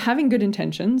having good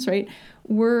intentions, right?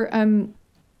 We're,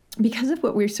 because of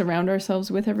what we surround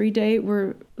ourselves with every day,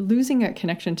 we're losing that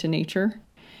connection to nature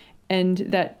and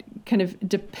that kind of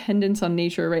dependence on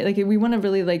nature, right? Like we want to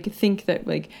really like think that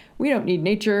like we don't need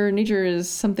nature. Nature is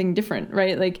something different,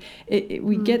 right? Like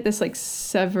we get this like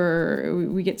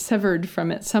we get severed from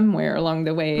it somewhere along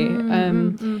the way.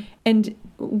 And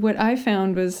what I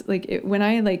found was like when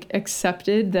I like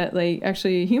accepted that like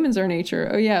actually humans are nature.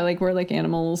 Oh yeah, like we're like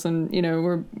animals and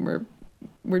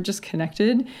we're just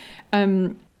connected.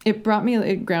 It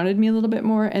grounded me a little bit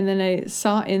more. And then I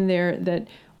saw in there that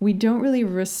we don't really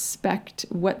respect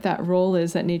what that role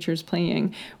is that nature's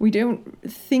playing. We don't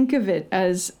think of it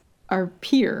as our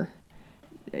peer,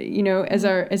 as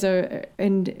our,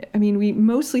 and I mean, we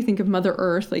mostly think of Mother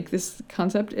Earth, like this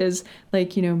concept is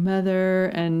like,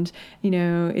 mother and,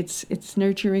 it's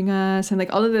nurturing us and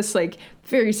like all of this, like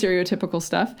very stereotypical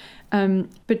stuff.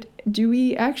 But do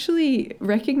we actually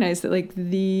recognize that like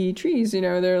the trees,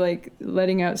 they're like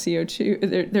letting out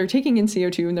CO2, they're taking in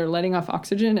CO2 and they're letting off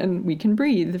oxygen and we can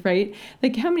breathe, right?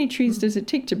 Like how many trees does it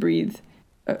take to breathe,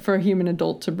 for a human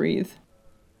adult to breathe?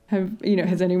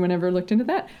 Has anyone ever looked into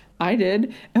that? I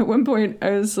did. At one point, I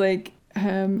was like,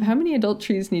 how many adult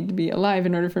trees need to be alive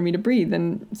in order for me to breathe?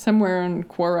 And somewhere on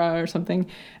Quora or something,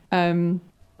 the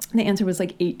answer was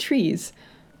like 8 trees.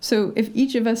 So if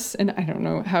each of us, and I don't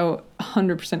know how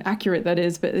 100% accurate that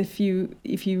is, but if you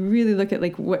really look at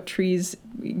like what trees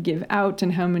give out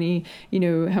and how many,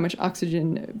 how much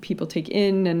oxygen people take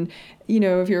in, and,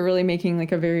 if you're really making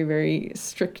like a very, very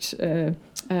strict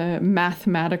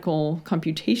mathematical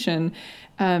computation,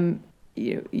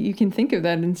 you can think of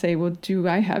that and say, well, do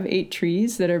I have 8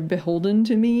 trees that are beholden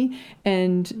to me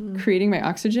and creating my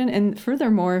oxygen? And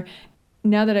furthermore,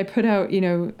 now that I put out,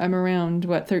 I'm around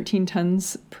 13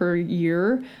 tons per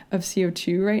year of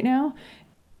CO2 right now.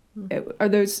 Are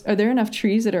there enough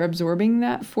trees that are absorbing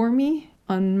that for me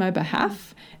on my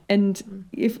behalf? And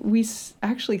if we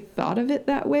actually thought of it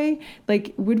that way,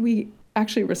 like, would we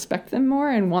actually respect them more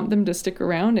and want them to stick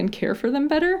around and care for them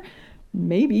better?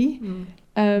 Maybe.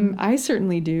 I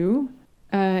certainly do.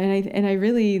 And I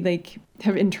really like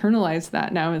have internalized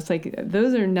that now. It's like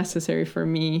those are necessary for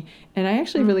me, and I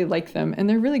actually really like them, and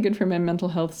they're really good for my mental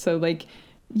health. So like,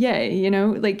 yay,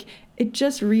 like it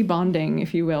just rebonding,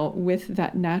 if you will, with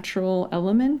that natural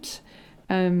element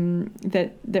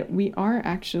that we are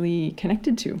actually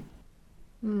connected to.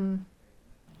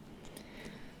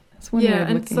 That's one way of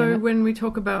and looking so at it. when we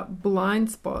talk about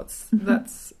blind spots,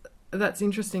 that's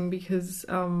interesting because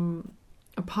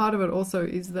a part of it also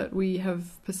is that we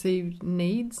have perceived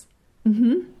needs.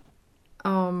 And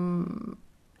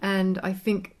I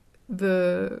think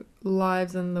the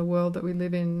lives and the world that we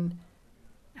live in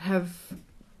have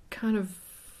kind of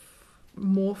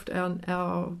morphed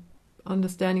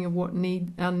understanding of what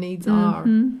our needs are.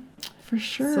 For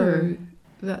sure. So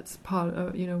that's part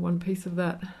of, one piece of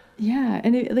that. Yeah,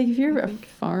 and if you're a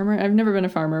farmer, I've never been a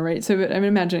farmer, right? So but I'm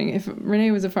imagining if Renee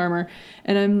was a farmer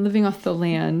and I'm living off the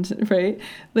land, right?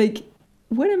 Like,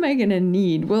 what am I going to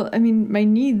need? Well, I mean, my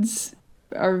needs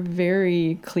are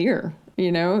very clear,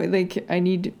 like I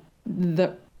need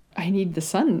the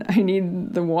sun, I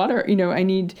need the water, I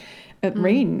need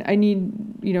rain, I need,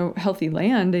 healthy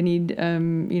land, I need,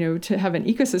 to have an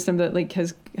ecosystem that like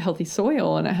has healthy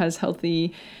soil and it has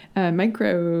healthy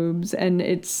microbes, and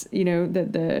it's,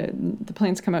 that the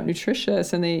plants come out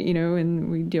nutritious, and they,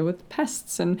 and we deal with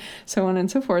pests and so on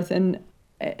and so forth. And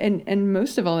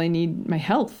most of all, I need my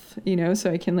health,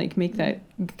 so I can like make that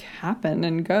happen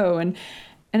and go. And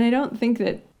I don't think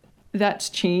that that's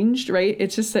changed, right?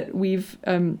 It's just that we've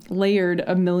layered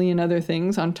a million other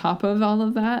things on top of all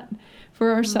of that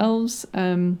for ourselves.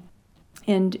 And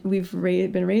we've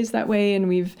been raised that way, and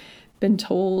we've been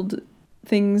told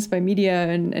things by media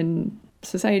and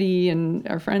society and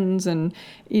our friends and,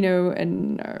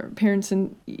 and our parents,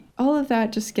 and all of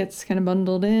that just gets kind of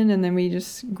bundled in, and then we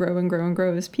just grow and grow and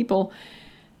grow as people.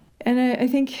 And I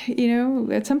think,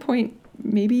 at some point,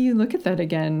 maybe you look at that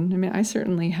again. I mean, I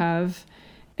certainly have,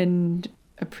 and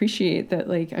appreciate that,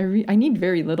 like, I need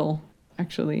very little,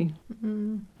 actually.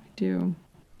 I do.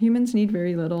 Humans need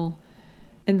very little.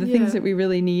 And the things that we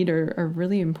really need are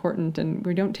really important, and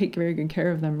we don't take very good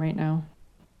care of them right now.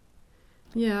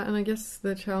 Yeah, and I guess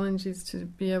the challenge is to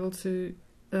be able to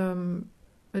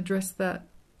address that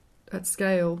at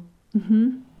scale.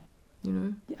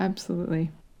 Absolutely.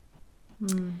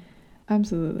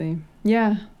 Absolutely.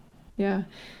 Yeah.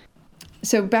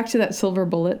 So back to that silver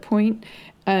bullet point,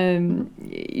 when,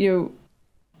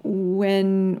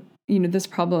 this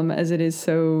problem, as it is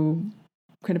so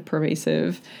kind of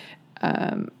pervasive,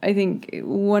 I think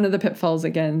one of the pitfalls,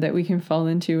 again, that we can fall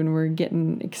into when we're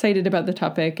getting excited about the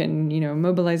topic and,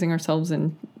 mobilizing ourselves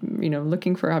and,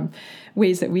 looking for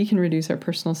ways that we can reduce our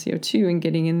personal CO2 and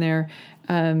getting in there,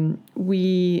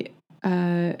 we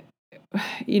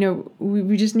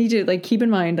just need to like keep in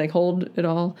mind, like hold it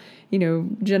all,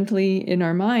 gently in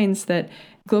our minds, that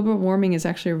global warming is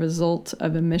actually a result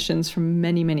of emissions from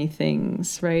many, many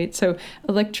things, right? So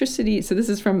electricity, so this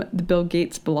is from the Bill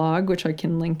Gates blog, which I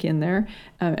can link in there.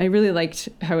 I really liked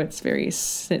how it's very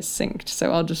succinct,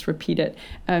 so I'll just repeat it.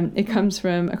 It comes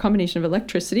from a combination of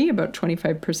electricity, about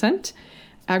 25%,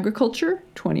 agriculture,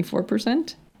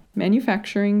 24%,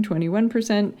 manufacturing,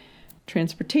 21%,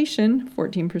 transportation,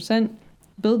 14%,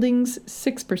 buildings,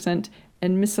 6%,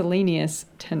 and miscellaneous,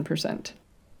 10%.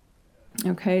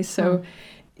 Okay, so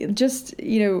just,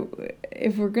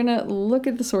 if we're going to look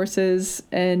at the sources,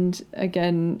 and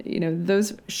again,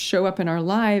 those show up in our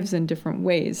lives in different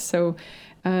ways. So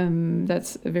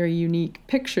that's a very unique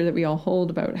picture that we all hold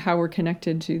about how we're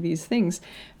connected to these things.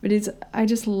 But I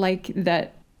just like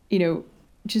that,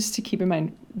 just to keep in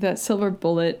mind that silver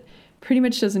bullet pretty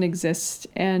much doesn't exist,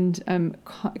 and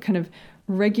kind of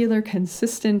regular,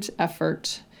 consistent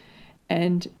effort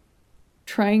and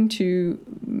trying to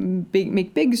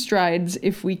make big strides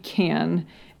if we can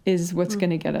is what's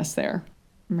going to get us there,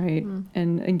 right?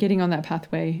 And getting on that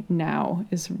pathway now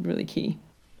is really key.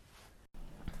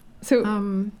 So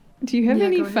do you have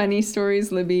any funny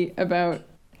stories, Libby, about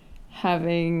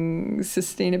having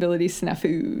sustainability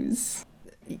snafus?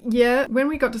 Yeah, when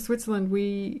we got to Switzerland,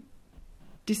 we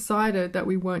decided that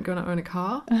we weren't going to own a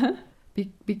car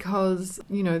because,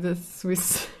 the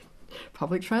Swiss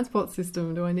public transport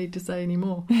system, do I need to say any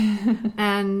more?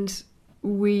 And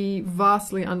we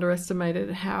vastly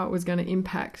underestimated how it was going to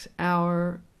impact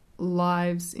our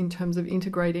lives in terms of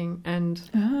integrating and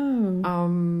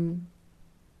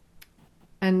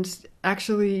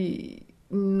actually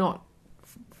not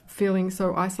feeling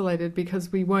so isolated, because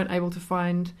we weren't able to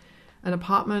find an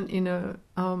apartment in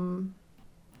an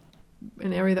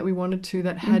area that we wanted to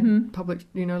that had public,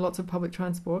 lots of public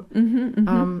transport.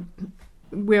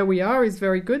 Where we are is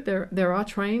very good. There are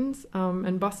trains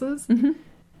and buses.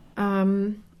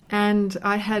 And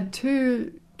I had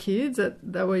two kids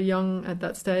that were young at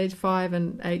that stage, 5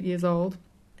 and 8 years old.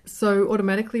 So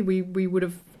automatically we would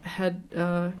have had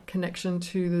a connection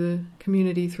to the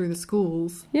community through the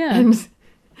schools. Yeah. And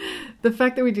the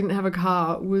fact that we didn't have a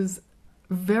car was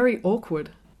very awkward.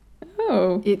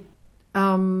 Oh.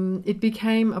 It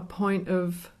became a point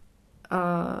of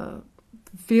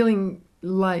feeling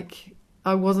like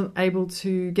I wasn't able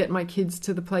to get my kids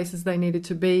to the places they needed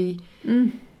to be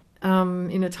in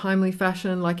a timely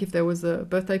fashion, like if there was a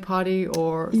birthday party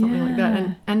or something like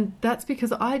that. And that's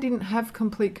because I didn't have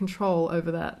complete control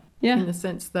over that, in the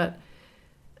sense that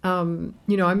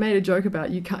I made a joke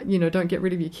about you can't, don't get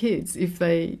rid of your kids if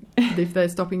they're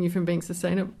stopping you from being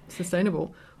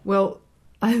sustainable. Well,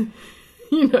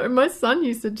 my son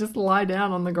used to just lie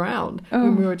down on the ground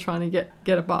when we were trying to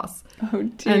get a bus. Oh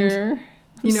dear.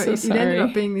 And, it ended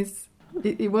up being this.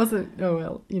 It wasn't. Oh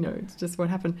well, it's just what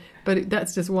happened. But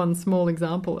that's just one small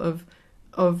example of.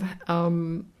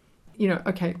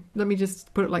 Okay, let me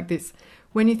just put it like this.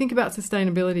 When you think about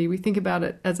sustainability, we think about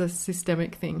it as a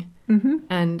systemic thing,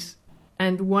 and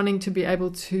wanting to be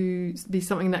able to be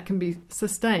something that can be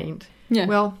sustained. Yeah.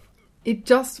 Well, it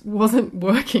just wasn't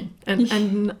working,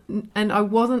 and I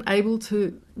wasn't able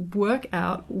to work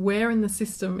out where in the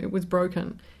system it was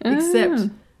broken, except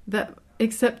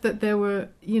that there were,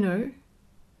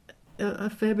 a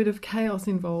fair bit of chaos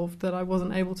involved that I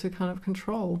wasn't able to kind of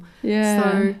control. Yeah.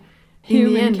 So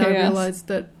in the end, chaos. I realized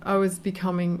that I was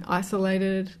becoming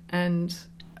isolated and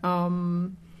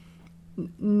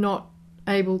not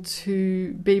able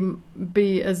to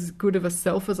be as good of a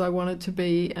self as I wanted to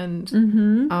be, and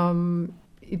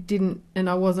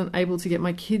I wasn't able to get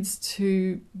my kids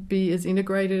to be as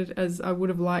integrated as I would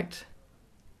have liked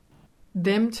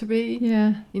them to be.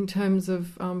 Yeah. In terms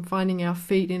of finding our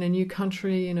feet in a new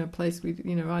country, in a place with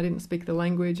I didn't speak the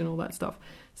language and all that stuff.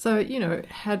 So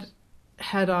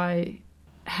had I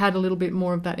had a little bit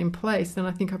more of that in place, then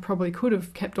I think I probably could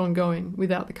have kept on going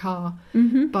without the car.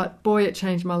 But boy, it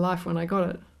changed my life when I got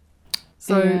it.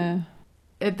 So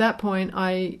at that point,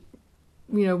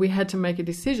 we had to make a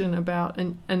decision about,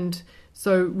 and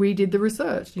so we did the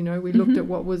research. We looked at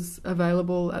what was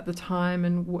available at the time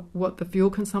and what the fuel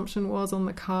consumption was on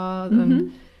the car,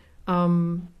 and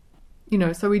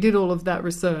so we did all of that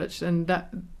research, and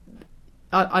that.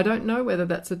 I don't know whether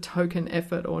that's a token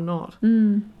effort or not,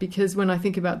 because when I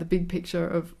think about the big picture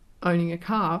of owning a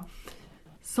car,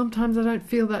 sometimes I don't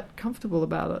feel that comfortable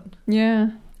about it. Yeah.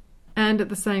 And at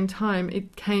the same time,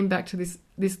 it came back to this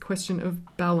question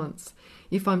of balance.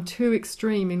 If I'm too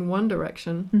extreme in one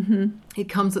direction, it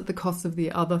comes at the cost of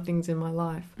the other things in my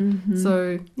life.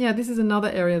 So, this is another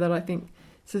area that I think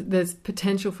there's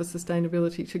potential for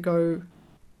sustainability to go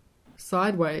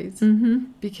sideways,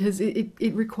 because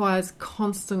it requires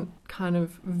constant kind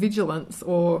of vigilance,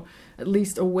 or at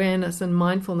least awareness and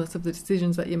mindfulness of the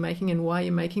decisions that you're making and why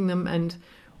you're making them. And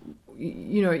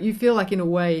you feel like, in a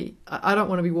way, I don't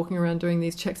want to be walking around doing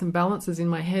these checks and balances in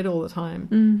my head all the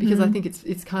time, because I think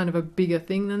it's kind of a bigger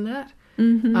thing than that.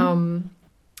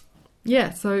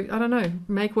 So I don't know,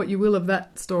 make what you will of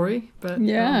that story, but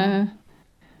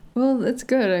well, that's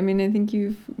good. I mean, I think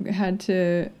you've had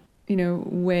to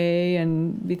weigh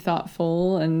and be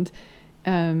thoughtful. And,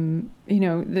 the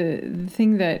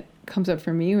thing that comes up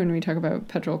for me when we talk about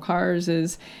petrol cars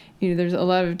is, there's a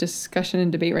lot of discussion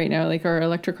and debate right now, like, are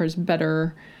electric cars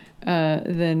better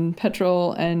than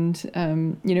petrol? And,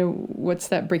 what's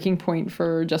that breaking point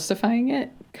for justifying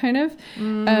it, kind of?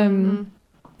 And,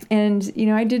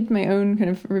 I did my own kind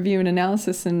of review and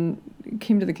analysis and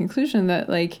came to the conclusion that,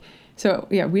 so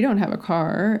we don't have a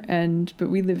car, but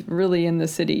we live really in the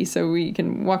city, so we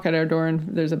can walk out our door and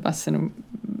there's a bus and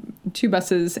two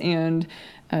buses and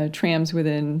trams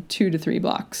within 2 to 3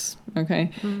 blocks. Okay,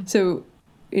 so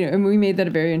and we made that a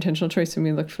very intentional choice when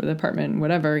we looked for the apartment and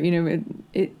whatever.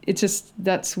 It's just,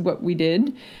 that's what we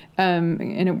did,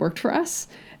 and it worked for us.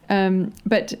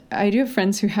 But I do have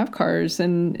friends who have cars,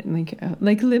 and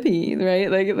like Libby, right?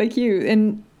 Like you,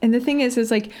 and the thing is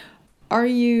like, are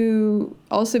you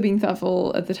also being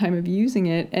thoughtful at the time of using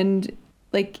it? And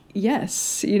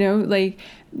yes,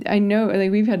 I know,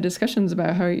 we've had discussions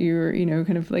about how you're,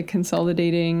 kind of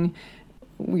consolidating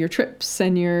your trips,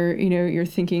 and you're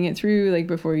thinking it through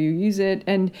before you use it.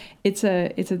 And it's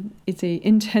a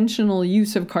intentional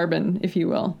use of carbon, if you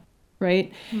will.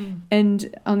 Right.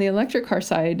 And on the electric car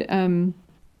side,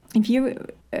 if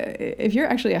you're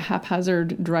actually a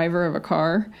haphazard driver of a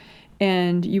car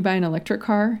and you buy an electric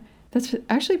car, that's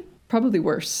actually probably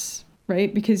worse,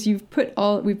 right? Because we've put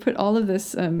all of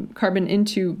this carbon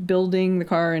into building the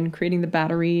car and creating the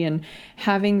battery and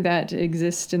having that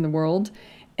exist in the world,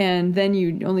 and then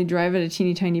you only drive it a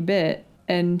teeny tiny bit,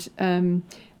 and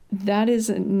that is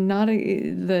not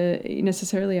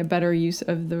necessarily a better use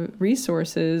of the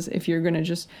resources if you're going to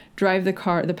just drive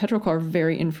the petrol car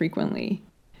very infrequently.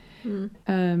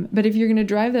 But if you're going to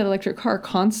drive that electric car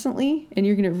constantly and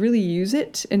you're going to really use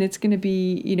it, and it's going to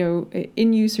be,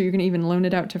 in use, or you're going to even loan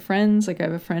it out to friends. I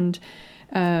have a friend,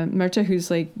 Marta,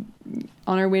 who's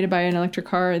on her way to buy an electric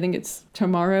car. I think it's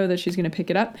tomorrow that she's going to pick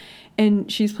it up.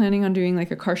 And she's planning on doing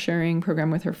a car sharing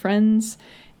program with her friends.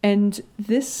 And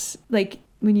this,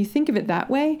 when you think of it that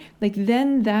way,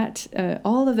 then that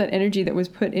all of that energy that was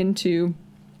put into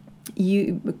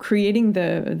you creating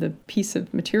the piece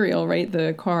of material, right,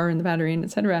 the car and the battery and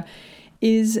etc.,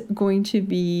 is going to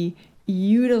be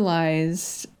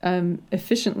utilized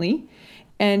efficiently,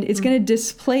 and it's going to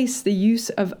displace the use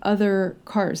of other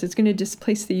cars. It's going to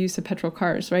displace the use of petrol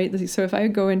cars, right? So if I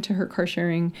go into her car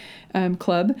sharing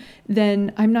club,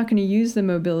 then I'm not going to use the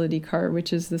mobility car,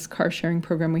 which is this car sharing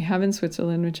program we have in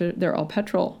Switzerland, which they're all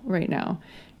petrol right now.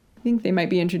 I think they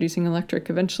might be introducing electric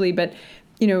eventually, but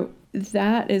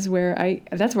that's where I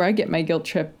get my guilt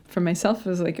trip for myself,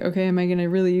 is like, okay, am I going to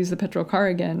really use the petrol car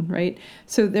again, right?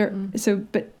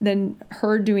 But then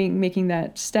her making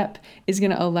that step is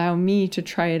going to allow me to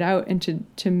try it out and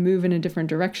to move in a different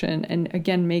direction, and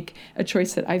again make a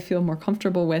choice that I feel more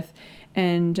comfortable with,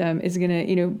 and is going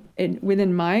to,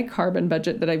 within my carbon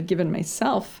budget that I've given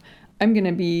myself, I'm going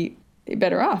to be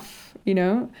better off,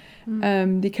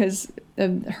 because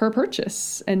of her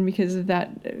purchase and because of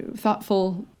that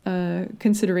thoughtful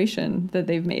consideration that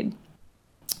they've made.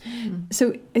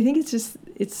 So I think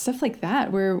it's stuff like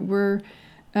that where we're,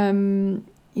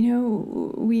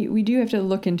 we do have to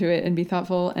look into it and be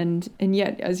thoughtful, and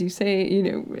yet, as you say,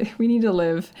 we need to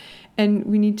live, and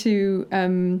we need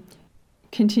to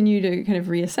continue to kind of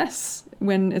reassess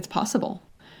when it's possible,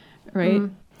 right?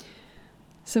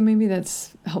 So maybe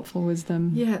that's helpful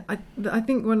wisdom. Yeah, I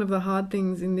think one of the hard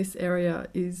things in this area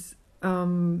is,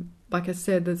 like I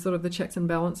said, the sort of the checks and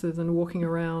balances and walking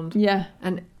around. Yeah.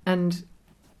 And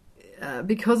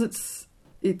because it's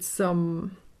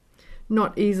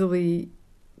not easily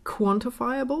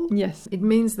quantifiable. Yes. It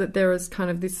means that there is kind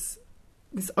of this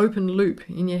open loop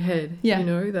in your head.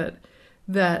 Yeah.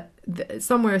 That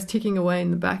somewhere is ticking away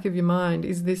in the back of your mind.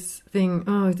 Is this thing?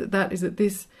 Oh, is it that? Is it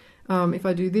this? If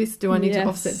I do this, do I need to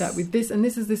offset that with this? And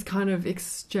this is this kind of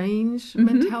exchange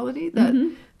mentality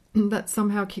that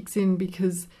somehow kicks in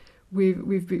because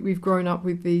we've grown up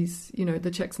with these,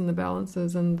 the checks and the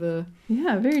balances and the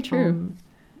very true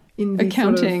in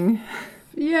accounting,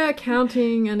 sort of,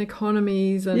 accounting and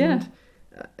economies and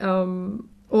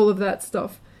all of that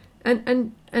stuff,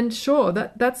 and sure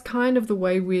that's kind of the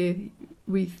way we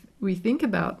think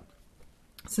about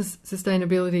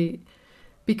sustainability,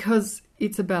 because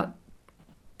it's about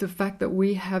the fact that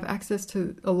we have access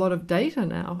to a lot of data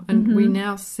now, and we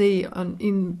now see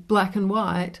in black and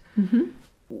white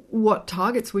what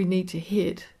targets we need to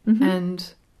hit,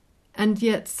 and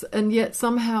yet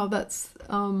somehow that's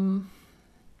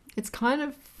it's kind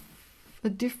of a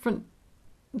different.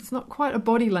 It's not quite a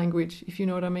body language, if you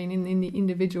know what I mean, in the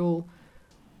individual.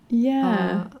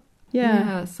 Yeah.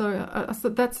 So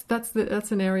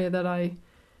that's an area that I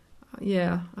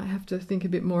have to think a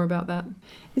bit more about that.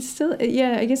 It's still,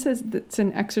 I guess it's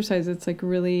an exercise that's like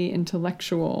really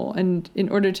intellectual, and in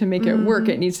order to make it work,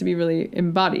 it needs to be really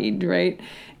embodied, right?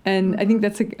 And I think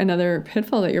that's another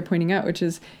pitfall that you're pointing out, which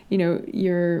is,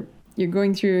 you're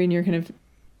going through and you're kind of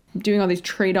doing all these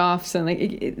trade-offs,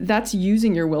 and that's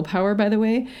using your willpower, by the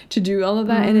way, to do all of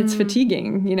that, and it's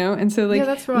fatiguing, and so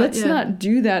that's right, let's not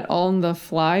do that all on the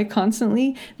fly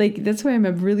constantly. That's why I'm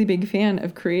a really big fan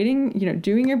of creating,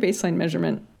 doing your baseline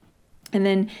measurement, and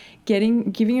then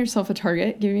giving yourself a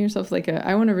target, giving yourself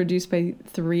I want to reduce by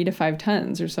 3 to 5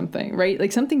 tons or something,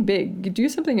 right? Something big, do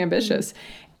something ambitious,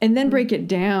 and then break it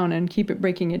down and keep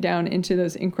breaking it down into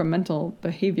those incremental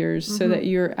behaviors so that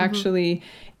you're actually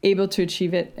able to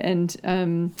achieve it.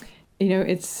 And,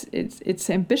 it's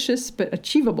ambitious, but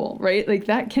achievable, right?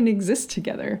 That can exist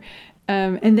together.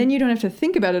 And then you don't have to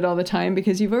think about it all the time,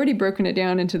 because you've already broken it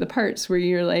down into the parts where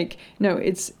you're like, no,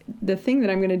 it's the thing that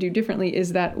I'm going to do differently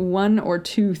is that one or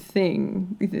two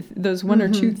thing, those one or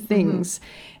two things,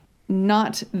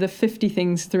 not the 50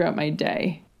 things throughout my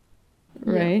day.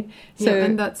 Right. So,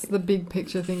 and that's the big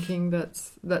picture thinking.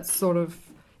 That's sort of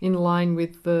in line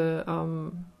with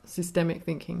the systemic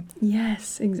thinking.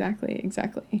 Yes, exactly.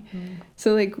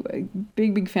 So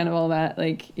big fan of all that.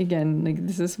 Again,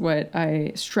 this is what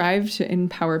I strive to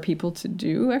empower people to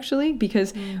do, actually,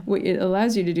 because what it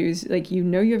allows you to do is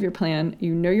you have your plan,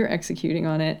 you're executing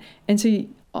on it, and so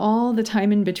all the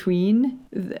time in between,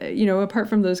 apart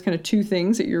from those kind of two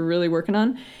things that you're really working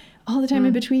on, all the time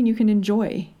in between you can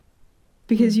enjoy.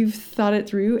 Because you've thought it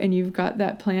through and you've got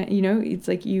that plan, it's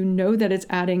that it's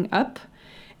adding up,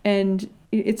 and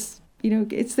it's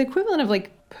the equivalent of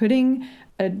putting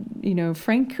a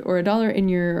franc or a dollar in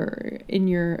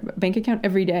your bank account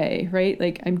every day,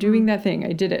 right? I'm doing that thing.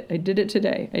 I did it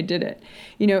today. I did it,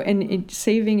 and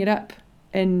saving it up,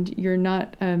 and you're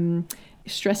not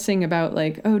stressing about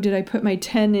oh, did I put my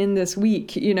 10 in this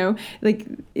week?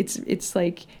 It's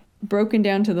broken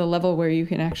down to the level where you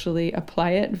can actually apply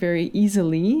it very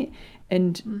easily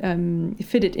and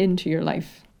fit it into your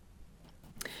life.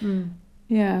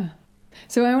 Yeah.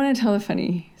 So I want to tell a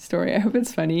funny story. I hope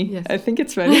it's funny. Yes. I think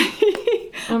it's funny.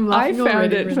 I'm I laughing found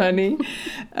already, it really. funny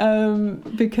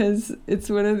because it's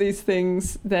one of these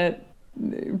things that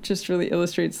just really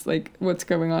illustrates like what's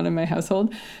going on in my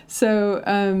household. So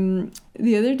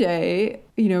the other day,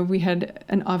 we had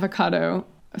an avocado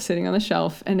sitting on the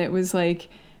shelf, and it was like,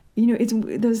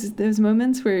 it's those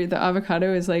moments where the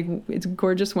avocado is like, it's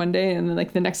gorgeous one day, and then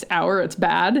like the next hour it's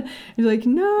bad. You're like,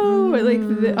 no, like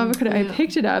the avocado. I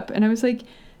picked it up, and I was like,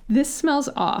 this smells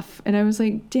off, and I was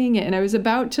like, dang it, and I was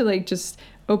about to like just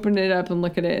open it up and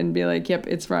look at it and be like, yep,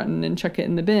 it's rotten, and chuck it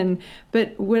in the bin.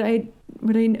 But what I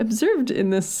observed in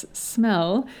this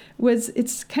smell was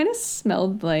it's kind of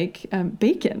smelled like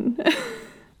bacon.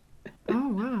 Oh,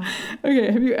 wow.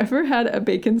 Okay, have you ever had a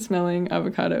bacon smelling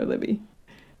avocado, Libby?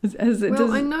 I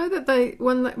know that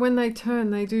when they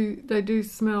turn, they do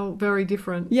smell very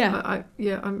different. Yeah.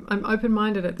 I'm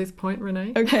open-minded at this point,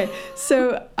 Renee. Okay,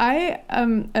 so I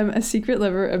am a secret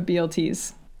lover of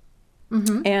BLTs,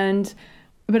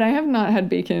 but I have not had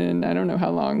bacon in I don't know how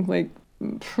long, like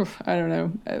I don't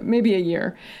know, maybe a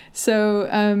year. So,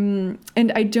 and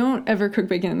I don't ever cook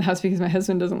bacon in the house because my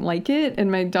husband doesn't like it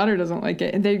and my daughter doesn't like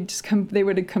it. And they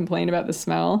would complain about the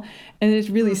smell, and it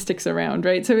really sticks around,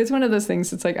 right? So it's one of those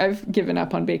things. It's like, I've given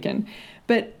up on bacon.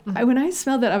 But when I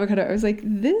smelled that avocado, I was like,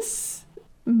 this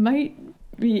might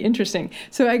be interesting.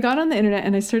 So I got on the internet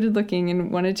and I started looking and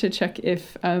wanted to check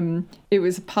if it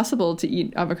was possible to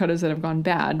eat avocados that have gone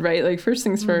bad, right? Like, first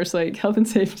things first, like health and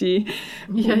safety.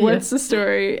 What's the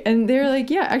story? And they're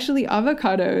like, yeah, actually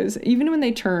avocados, even when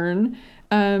they turn,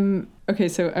 okay,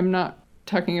 so I'm not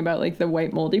talking about like the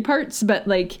white moldy parts, but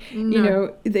like,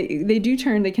 they do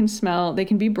turn, they can smell, they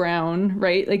can be brown,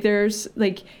 right? Like there's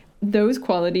like, those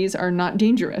qualities are not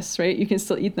dangerous, right? You can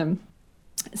still eat them.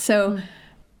 So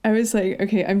I was like,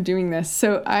 okay, I'm doing this.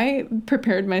 So I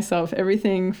prepared myself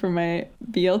everything for my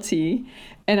BLT,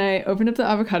 and I opened up the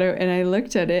avocado and I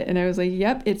looked at it and I was like,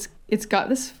 yep, it's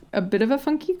got a bit of a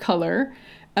funky color,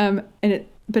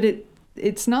 but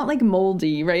it's not like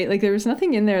moldy, right? Like there was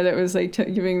nothing in there that was like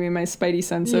giving me my spidey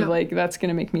sense of like, that's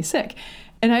gonna make me sick.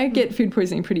 And I get food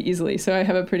poisoning pretty easily, so I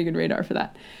have a pretty good radar for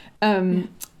that.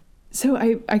 So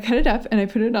I cut it up and I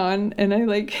put it on, and I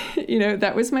like,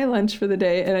 that was my lunch for the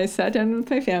day. And I sat down with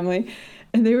my family,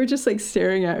 and they were just like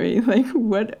staring at me like,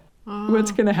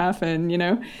 what's going to happen,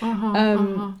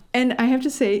 And I have to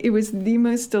say, it was the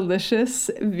most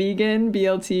delicious vegan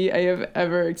BLT I have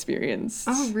ever experienced.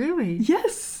 Oh, really?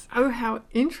 Yes. Oh, how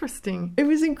interesting. It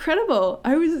was incredible.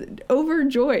 I was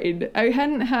overjoyed. I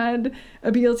hadn't had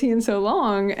a BLT in so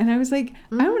long, and I was like,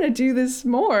 I want to do this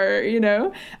more,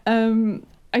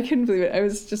 I couldn't believe it. I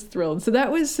was just thrilled. So that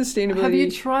was sustainability. Have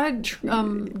you tried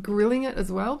grilling it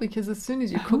as well? Because as soon as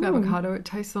you cook avocado, it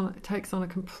takes on a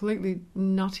completely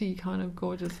nutty kind of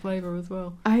gorgeous flavor as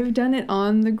well. I've done it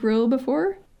on the grill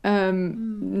before.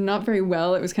 Not very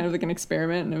well. It was kind of like an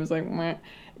experiment, and it was like,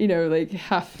 like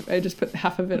half. I just put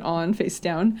half of it on face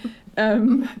down.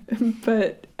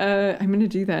 But I'm gonna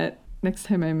do that next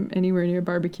time I'm anywhere near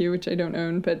barbecue, which I don't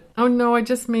own. But oh no, I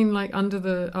just mean like under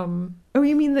the Oh,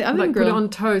 you mean the oven like grill? Put it on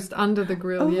toast under the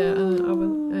grill,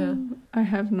 oven, yeah. I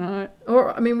have not.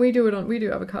 Or I mean, we do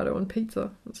avocado on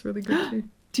pizza. That's really good too.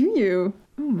 Do you?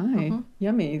 Oh my,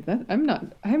 yummy! I'm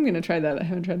gonna try that. I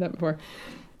haven't tried that before.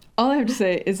 All I have to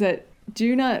say is that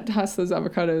do not toss those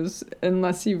avocados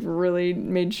unless you've really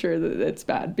made sure that it's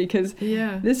bad, because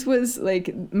this was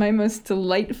like my most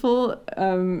delightful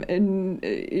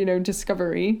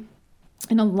discovery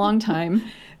in a long time.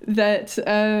 That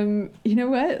you know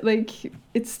what, like,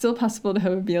 it's still possible to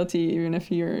have a BLT even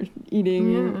if you're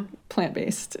eating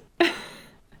plant-based.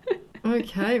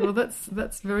 Okay, well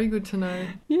that's very good to know.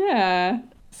 Yeah.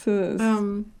 So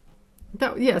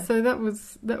that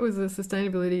was a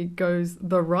sustainability goes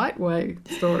the right way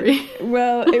story.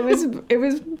 Well, it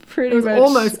was pretty much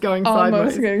almost going sideways.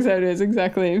 Almost going sideways,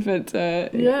 exactly. But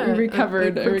we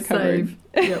recovered. I recovered.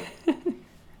 Yep.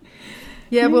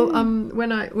 Yeah. Well,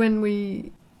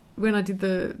 when I did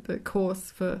the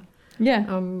course for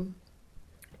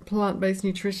plant-based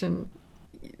nutrition,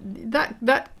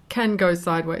 that can go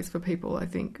sideways for people, I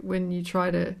think, when you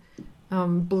try to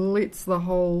blitz the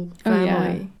whole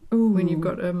family. When you've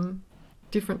got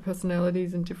different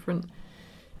personalities and different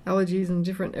allergies and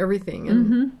different everything,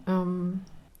 and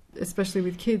especially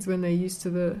with kids, when they're used to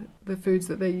the foods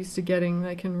that they're used to getting,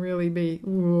 they can really be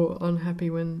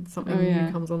unhappy when something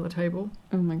new comes on the table.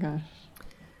 Oh my gosh.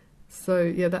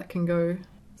 So that can go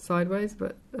sideways,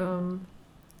 but I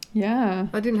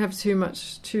didn't have too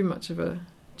much of a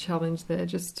challenge there,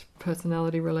 just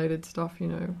personality related stuff,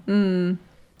 So.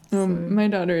 My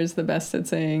daughter is the best at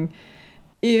saying,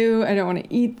 ew, I don't want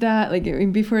to eat that. Like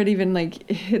before it even like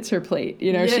hits her plate,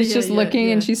 you know, she's just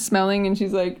looking and she's smelling and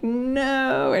she's like,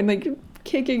 no, and like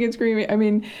kicking and screaming. I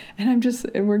mean, and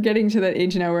we're getting to that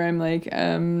age now where I'm like,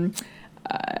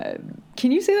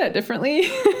 can you say that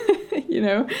differently? You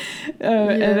know,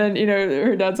 and then, you know,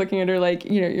 her dad's looking at her like,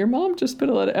 you know, your mom just put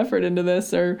a lot of effort into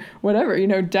this or whatever, you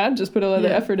know, dad just put a lot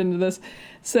of effort into this.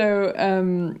 So,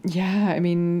 I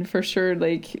mean, for sure,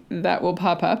 like that will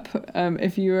pop up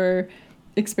if you are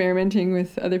experimenting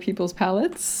with other people's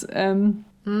palates, and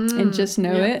just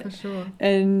know it, for sure.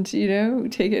 And, you know,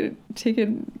 take it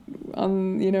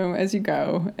on, you know, as you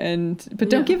go, but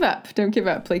don't give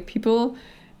up. Like people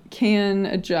can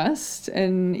adjust,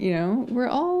 and, you know, we're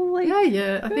all like,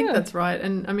 I think that's right.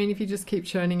 And I mean, if you just keep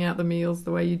churning out the meals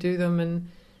the way you do them and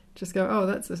just go, oh,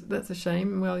 that's a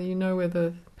shame. Well, you know where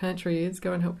the pantry is.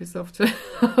 Go and help yourself to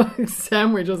a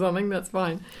sandwich or something. That's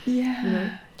fine. Yeah, you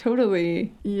know?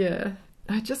 Totally. Yeah.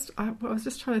 I was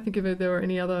just trying to think if there were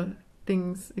any other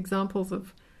examples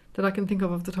of that I can think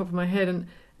of off the top of my head,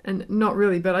 and not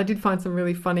really, but I did find some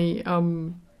really funny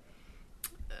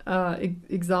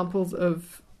examples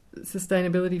of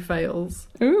sustainability fails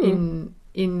in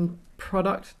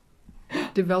product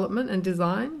development and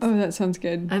design. Oh, that sounds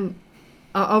good. And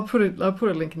I'll put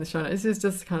a link in the show notes. This is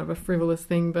just kind of a frivolous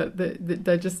thing, but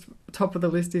they're just top of the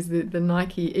list is the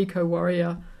Nike Eco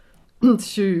Warrior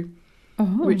shoe,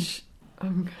 which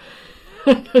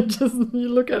just you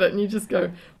look at it and you just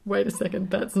go, wait a second,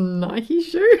 that's a Nike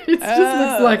shoe? It just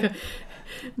looks like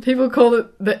people call it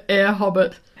the Air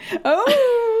Hobbit.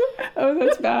 Oh,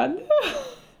 that's bad.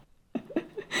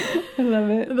 I love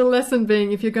it. The lesson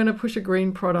being, if you're going to push a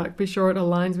green product, be sure it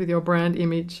aligns with your brand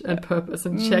image and purpose,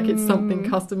 and check it's something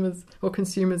customers or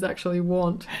consumers actually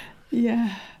want.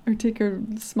 Yeah, or take a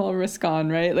small risk on,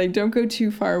 right? Like, don't go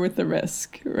too far with the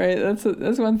risk, right?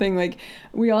 That's one thing. Like,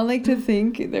 we all like to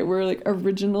think that we're like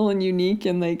original and unique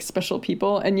and like special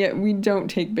people, and yet we don't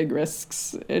take big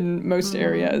risks in most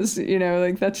areas. You know,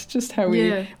 like that's just how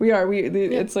we are.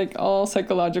 It's like all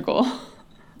psychological.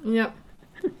 Yep.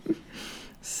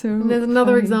 So and there's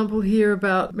another example here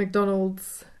about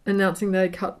McDonald's announcing they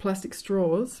cut plastic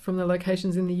straws from their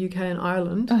locations in the UK and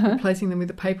Ireland, replacing them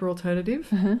with a paper alternative.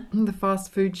 The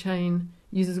fast food chain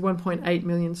uses 1.8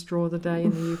 million straws a day in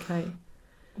the UK.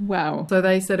 Wow. So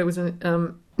they said it was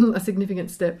a significant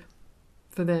step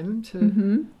for them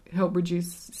to help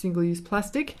reduce single-use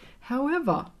plastic.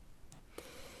 However,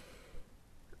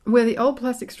 where the old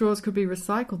plastic straws could be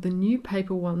recycled, the new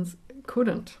paper ones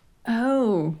couldn't.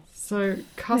 Oh. So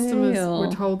customers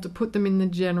were told to put them in the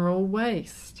general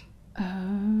waste.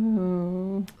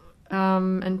 Oh.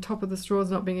 And top of the straws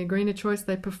not being a greener choice,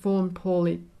 they performed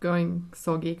poorly, going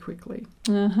soggy quickly.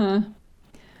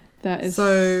 That is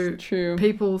so true.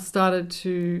 People started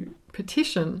to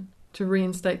petition to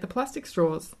reinstate the plastic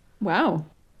straws. Wow.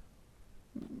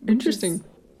 Interesting.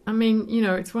 I mean, you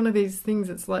know, it's one of these things.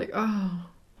 It's like, oh,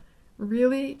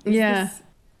 really?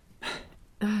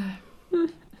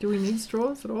 Do we need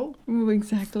straws at all? Well,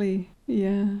 exactly.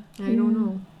 Yeah. I don't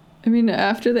know. I mean,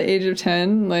 after the age of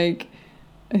 10, like,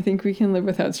 I think we can live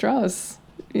without straws,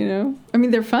 you know? I mean,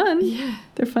 they're fun. Yeah.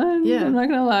 They're fun. Yeah. I'm not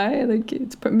going to lie. Like,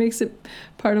 it makes it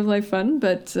part of life fun.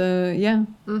 But,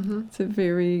 it's a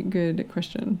very good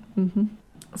question.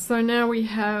 So now we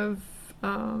have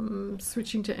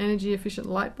switching to energy-efficient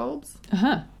light bulbs.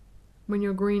 When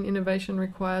your green innovation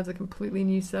requires a completely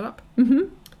new setup.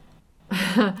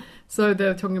 So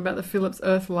they're talking about the Philips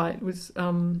Earthlight was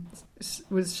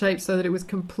shaped so that it was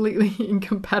completely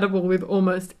incompatible with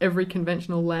almost every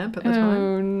conventional lamp at the time.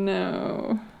 Oh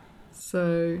no!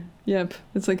 So yep,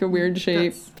 it's like a weird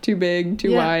shape, too big,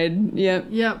 too wide.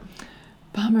 Yep.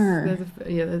 Bummer.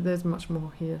 There's much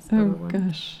more here. So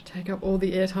gosh, take up all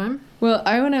the airtime. Well,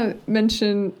 I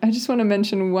just want to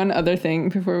mention one other thing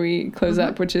before we close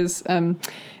up, which is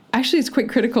actually it's quite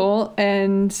critical,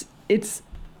 and it's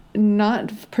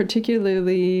not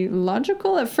particularly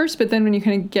logical at first, but then when you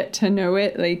kind of get to know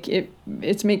it, like it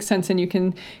makes sense, and you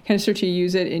can kind of start to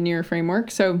use it in your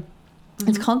framework. So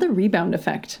it's called the rebound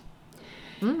effect.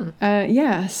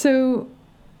 So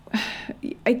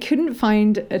I couldn't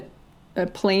find a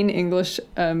plain English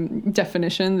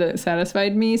definition that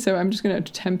satisfied me, so I'm just going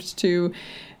to attempt to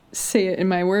say it in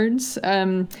my words,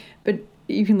 but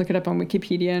you can look it up on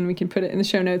Wikipedia and we can put it in the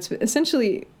show notes. But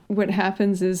essentially what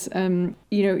happens is,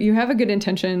 you have a good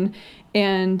intention,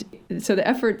 and so the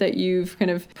effort that you've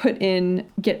kind of put in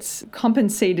gets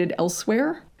compensated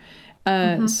elsewhere.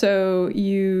 So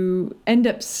you end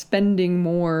up spending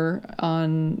more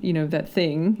on, that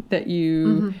thing that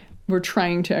you we're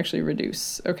trying to actually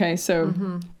reduce. Okay,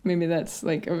 so maybe that's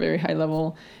like a very high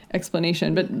level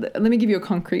explanation, but let me give you a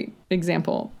concrete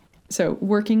example. So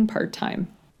working part-time.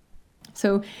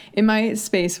 So in my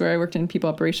space where I worked in people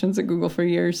operations at Google for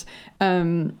years,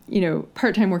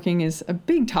 part-time working is a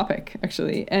big topic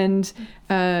actually. And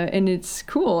it's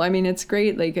cool. I mean, it's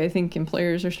great. Like, I think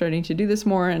employers are starting to do this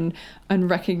more and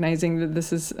recognizing that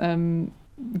this is,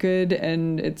 good,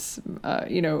 and it's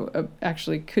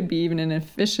actually could be even an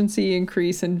efficiency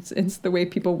increase, and it's the way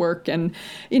people work, and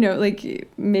like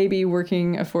maybe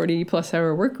working a 40+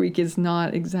 hour work week is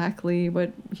not exactly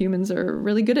what humans are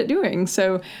really good at doing.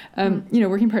 So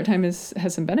working part-time has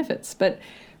some benefits, but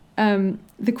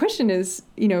the question is,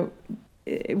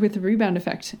 with the rebound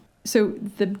effect, so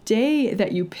the day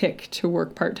that you pick to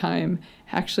work part-time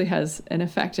actually has an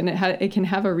effect, and it can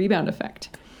have a rebound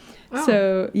effect. Oh.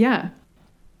 So yeah.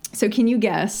 So can you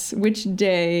guess which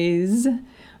days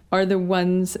are the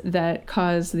ones that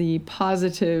cause the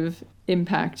positive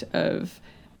impact of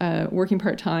working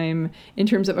part-time in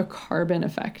terms of a carbon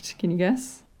effect? Can you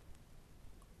guess?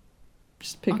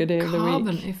 Just pick a day of the week.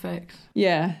 Carbon effect.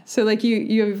 Yeah. So like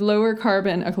you have a lower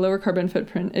carbon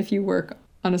footprint if you work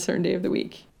on a certain day of the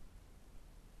week.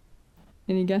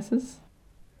 Any guesses?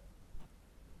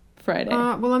 Friday.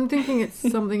 Well, I'm thinking it's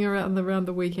something around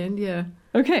the weekend, yeah.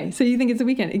 Okay, so you think it's a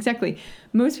weekend. Exactly.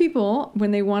 Most people,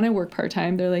 when they want to work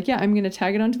part-time, they're like, yeah, I'm going to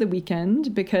tag it onto the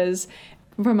weekend, because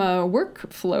from a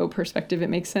workflow perspective, it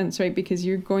makes sense, right? Because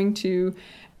you're going to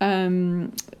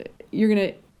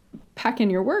pack in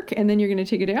your work, and then you're going to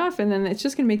take a day off, and then it's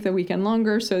just going to make the weekend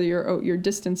longer, so your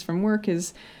distance from work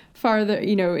is farther,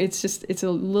 it's a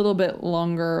little bit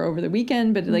longer over the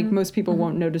weekend, but like most people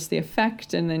won't notice the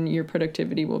effect, and then your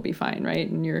productivity will be fine, right?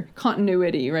 And your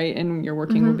continuity, right? And your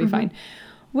working will be fine.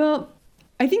 Well,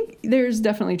 I think there's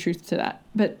definitely truth to that.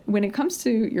 But when it comes to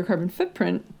your carbon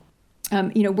footprint,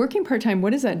 working part-time,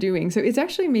 what is that doing? So it's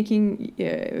actually giving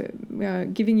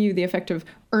you the effect of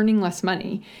earning less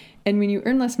money. And when you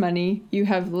earn less money, you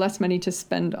have less money to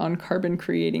spend on carbon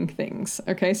creating things.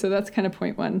 Okay, so that's kind of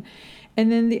point one.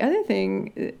 And then the other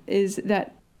thing is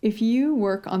that if you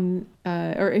work on,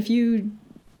 or if you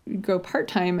go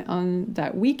part-time on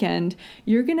that weekend,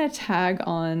 you're going to tag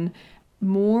on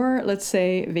more, let's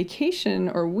say, vacation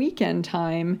or weekend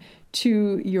time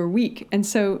to your week. And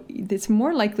so it's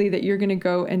more likely that you're going to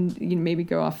go and maybe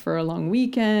go off for a long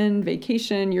weekend,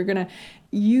 vacation. You're going to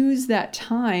use that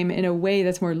time in a way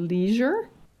that's more leisure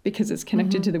because it's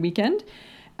connected to the weekend.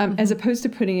 As opposed to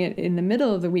putting it in the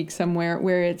middle of the week somewhere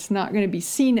where it's not going to be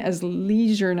seen as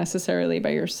leisure necessarily by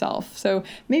yourself. So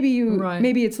maybe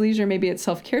maybe it's leisure, maybe it's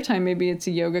self-care time, maybe it's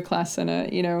a yoga class and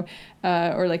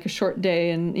or like a short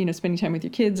day and, spending time with your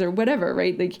kids or whatever,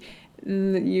 right? Like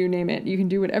you name it, you can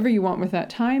do whatever you want with that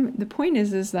time. The point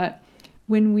is that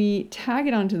when we tag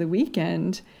it onto the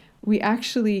weekend, we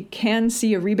actually can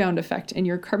see a rebound effect, and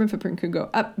your carbon footprint could go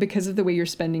up because of the way you're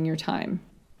spending your time.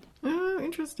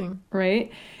 Interesting.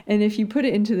 Right? And if you put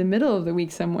it into the middle of the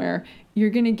week somewhere, you're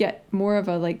going to get more of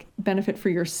a benefit for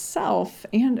yourself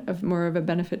and more of a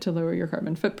benefit to lower your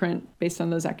carbon footprint based on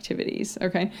those activities.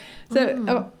 Okay.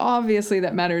 So obviously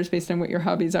that matters based on what your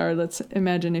hobbies are. Let's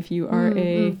imagine if you are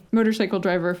a motorcycle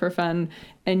driver for fun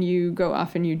and you go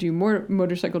off and you do more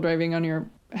motorcycle driving on your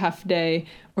half day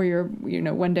or your,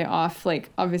 1 day off,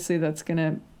 obviously that's going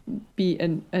to be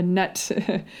a net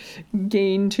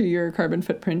gain to your carbon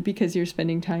footprint because you're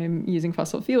spending time using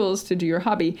fossil fuels to do your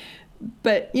hobby.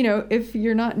 But, if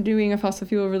you're not doing a fossil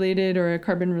fuel related or a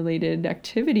carbon related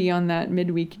activity on that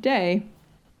midweek day,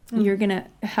 you're going to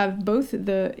have both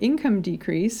the income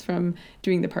decrease from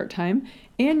doing the part-time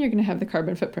and you're going to have the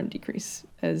carbon footprint decrease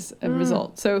as a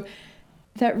result. So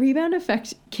that rebound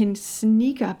effect can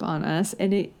sneak up on us.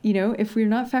 And it, if we're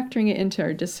not factoring it into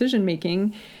our decision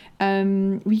making,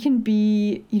 we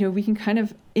can kind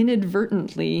of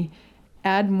inadvertently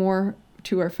add more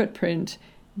to our footprint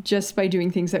just by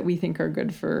doing things that we think are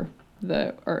good for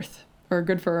the earth or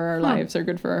good for our lives or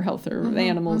good for our health or the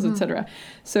animals, etc.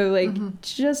 So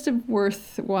just a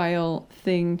worthwhile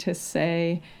thing to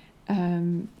say,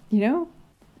 rebound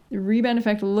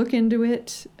effect, look into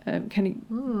it, kind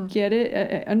of get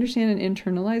it, understand and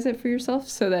internalize it for yourself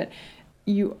so that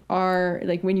you are,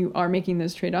 when you are making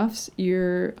those trade-offs,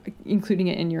 you're including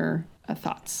it in your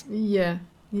thoughts. Yeah.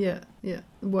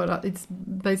 It's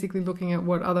basically looking at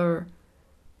what other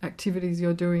activities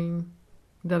you're doing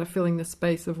that are filling the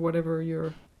space of whatever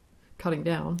you're cutting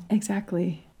down.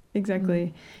 Exactly.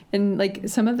 And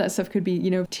some of that stuff could be,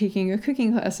 taking a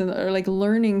cooking class or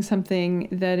learning something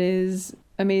that is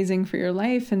amazing for your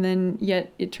life. And then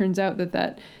yet it turns out that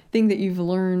that thing that you've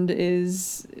learned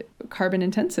is carbon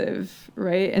intensive,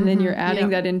 right? And then you're adding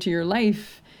that into your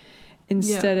life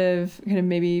instead of kind of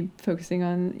maybe focusing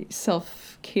on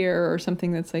self-care or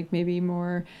something that's like maybe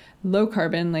more low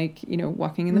carbon, like,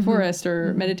 walking in the forest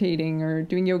or meditating or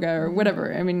doing yoga or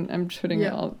whatever. I mean, I'm just putting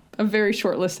a very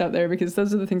short list out there because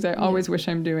those are the things I always wish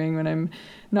I'm doing when I'm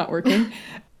not working.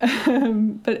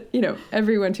 But,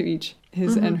 everyone to each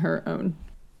his and her own.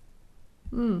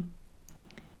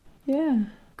 Yeah.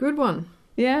 Good one.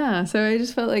 Yeah. So I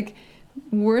just felt like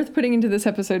worth putting into this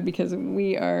episode because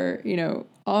we are,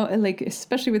 all like,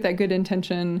 especially with that good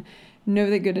intention, know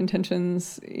that good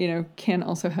intentions, can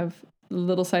also have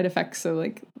little side effects. So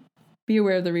like be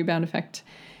aware of the rebound effect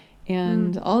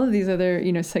and all of these other,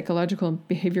 psychological,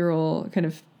 behavioral kind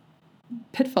of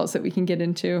pitfalls that we can get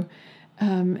into.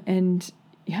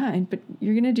 But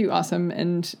you're going to do awesome.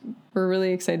 And we're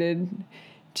really excited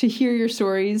to hear your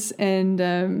stories. And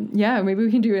maybe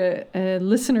we can do a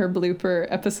listener blooper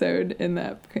episode in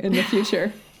the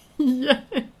future. Yeah.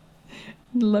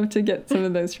 Love to get some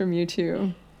of those from you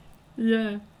too.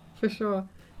 Yeah, for sure.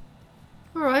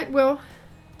 All right. Well,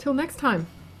 till next time.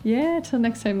 Yeah, till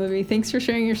next time, Libby. Thanks for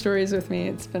sharing your stories with me.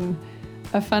 It's been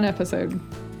a fun episode.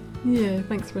 Yeah,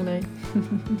 thanks, Renee.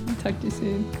 Talk to you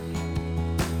soon.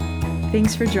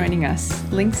 Thanks for joining us.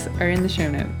 Links are in the show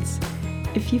notes.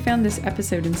 If you found this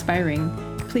episode inspiring,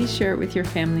 please share it with your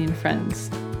family and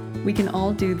friends. We can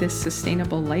all do this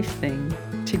sustainable life thing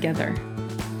together.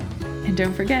 And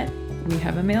don't forget, we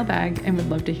have a mailbag and would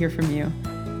love to hear from you.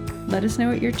 Let us know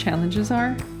what your challenges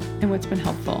are and what's been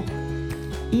helpful.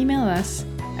 Email us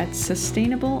at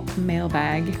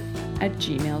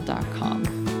sustainablemailbag@gmail.com.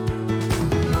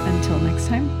 Until next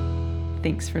time,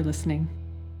 thanks for listening.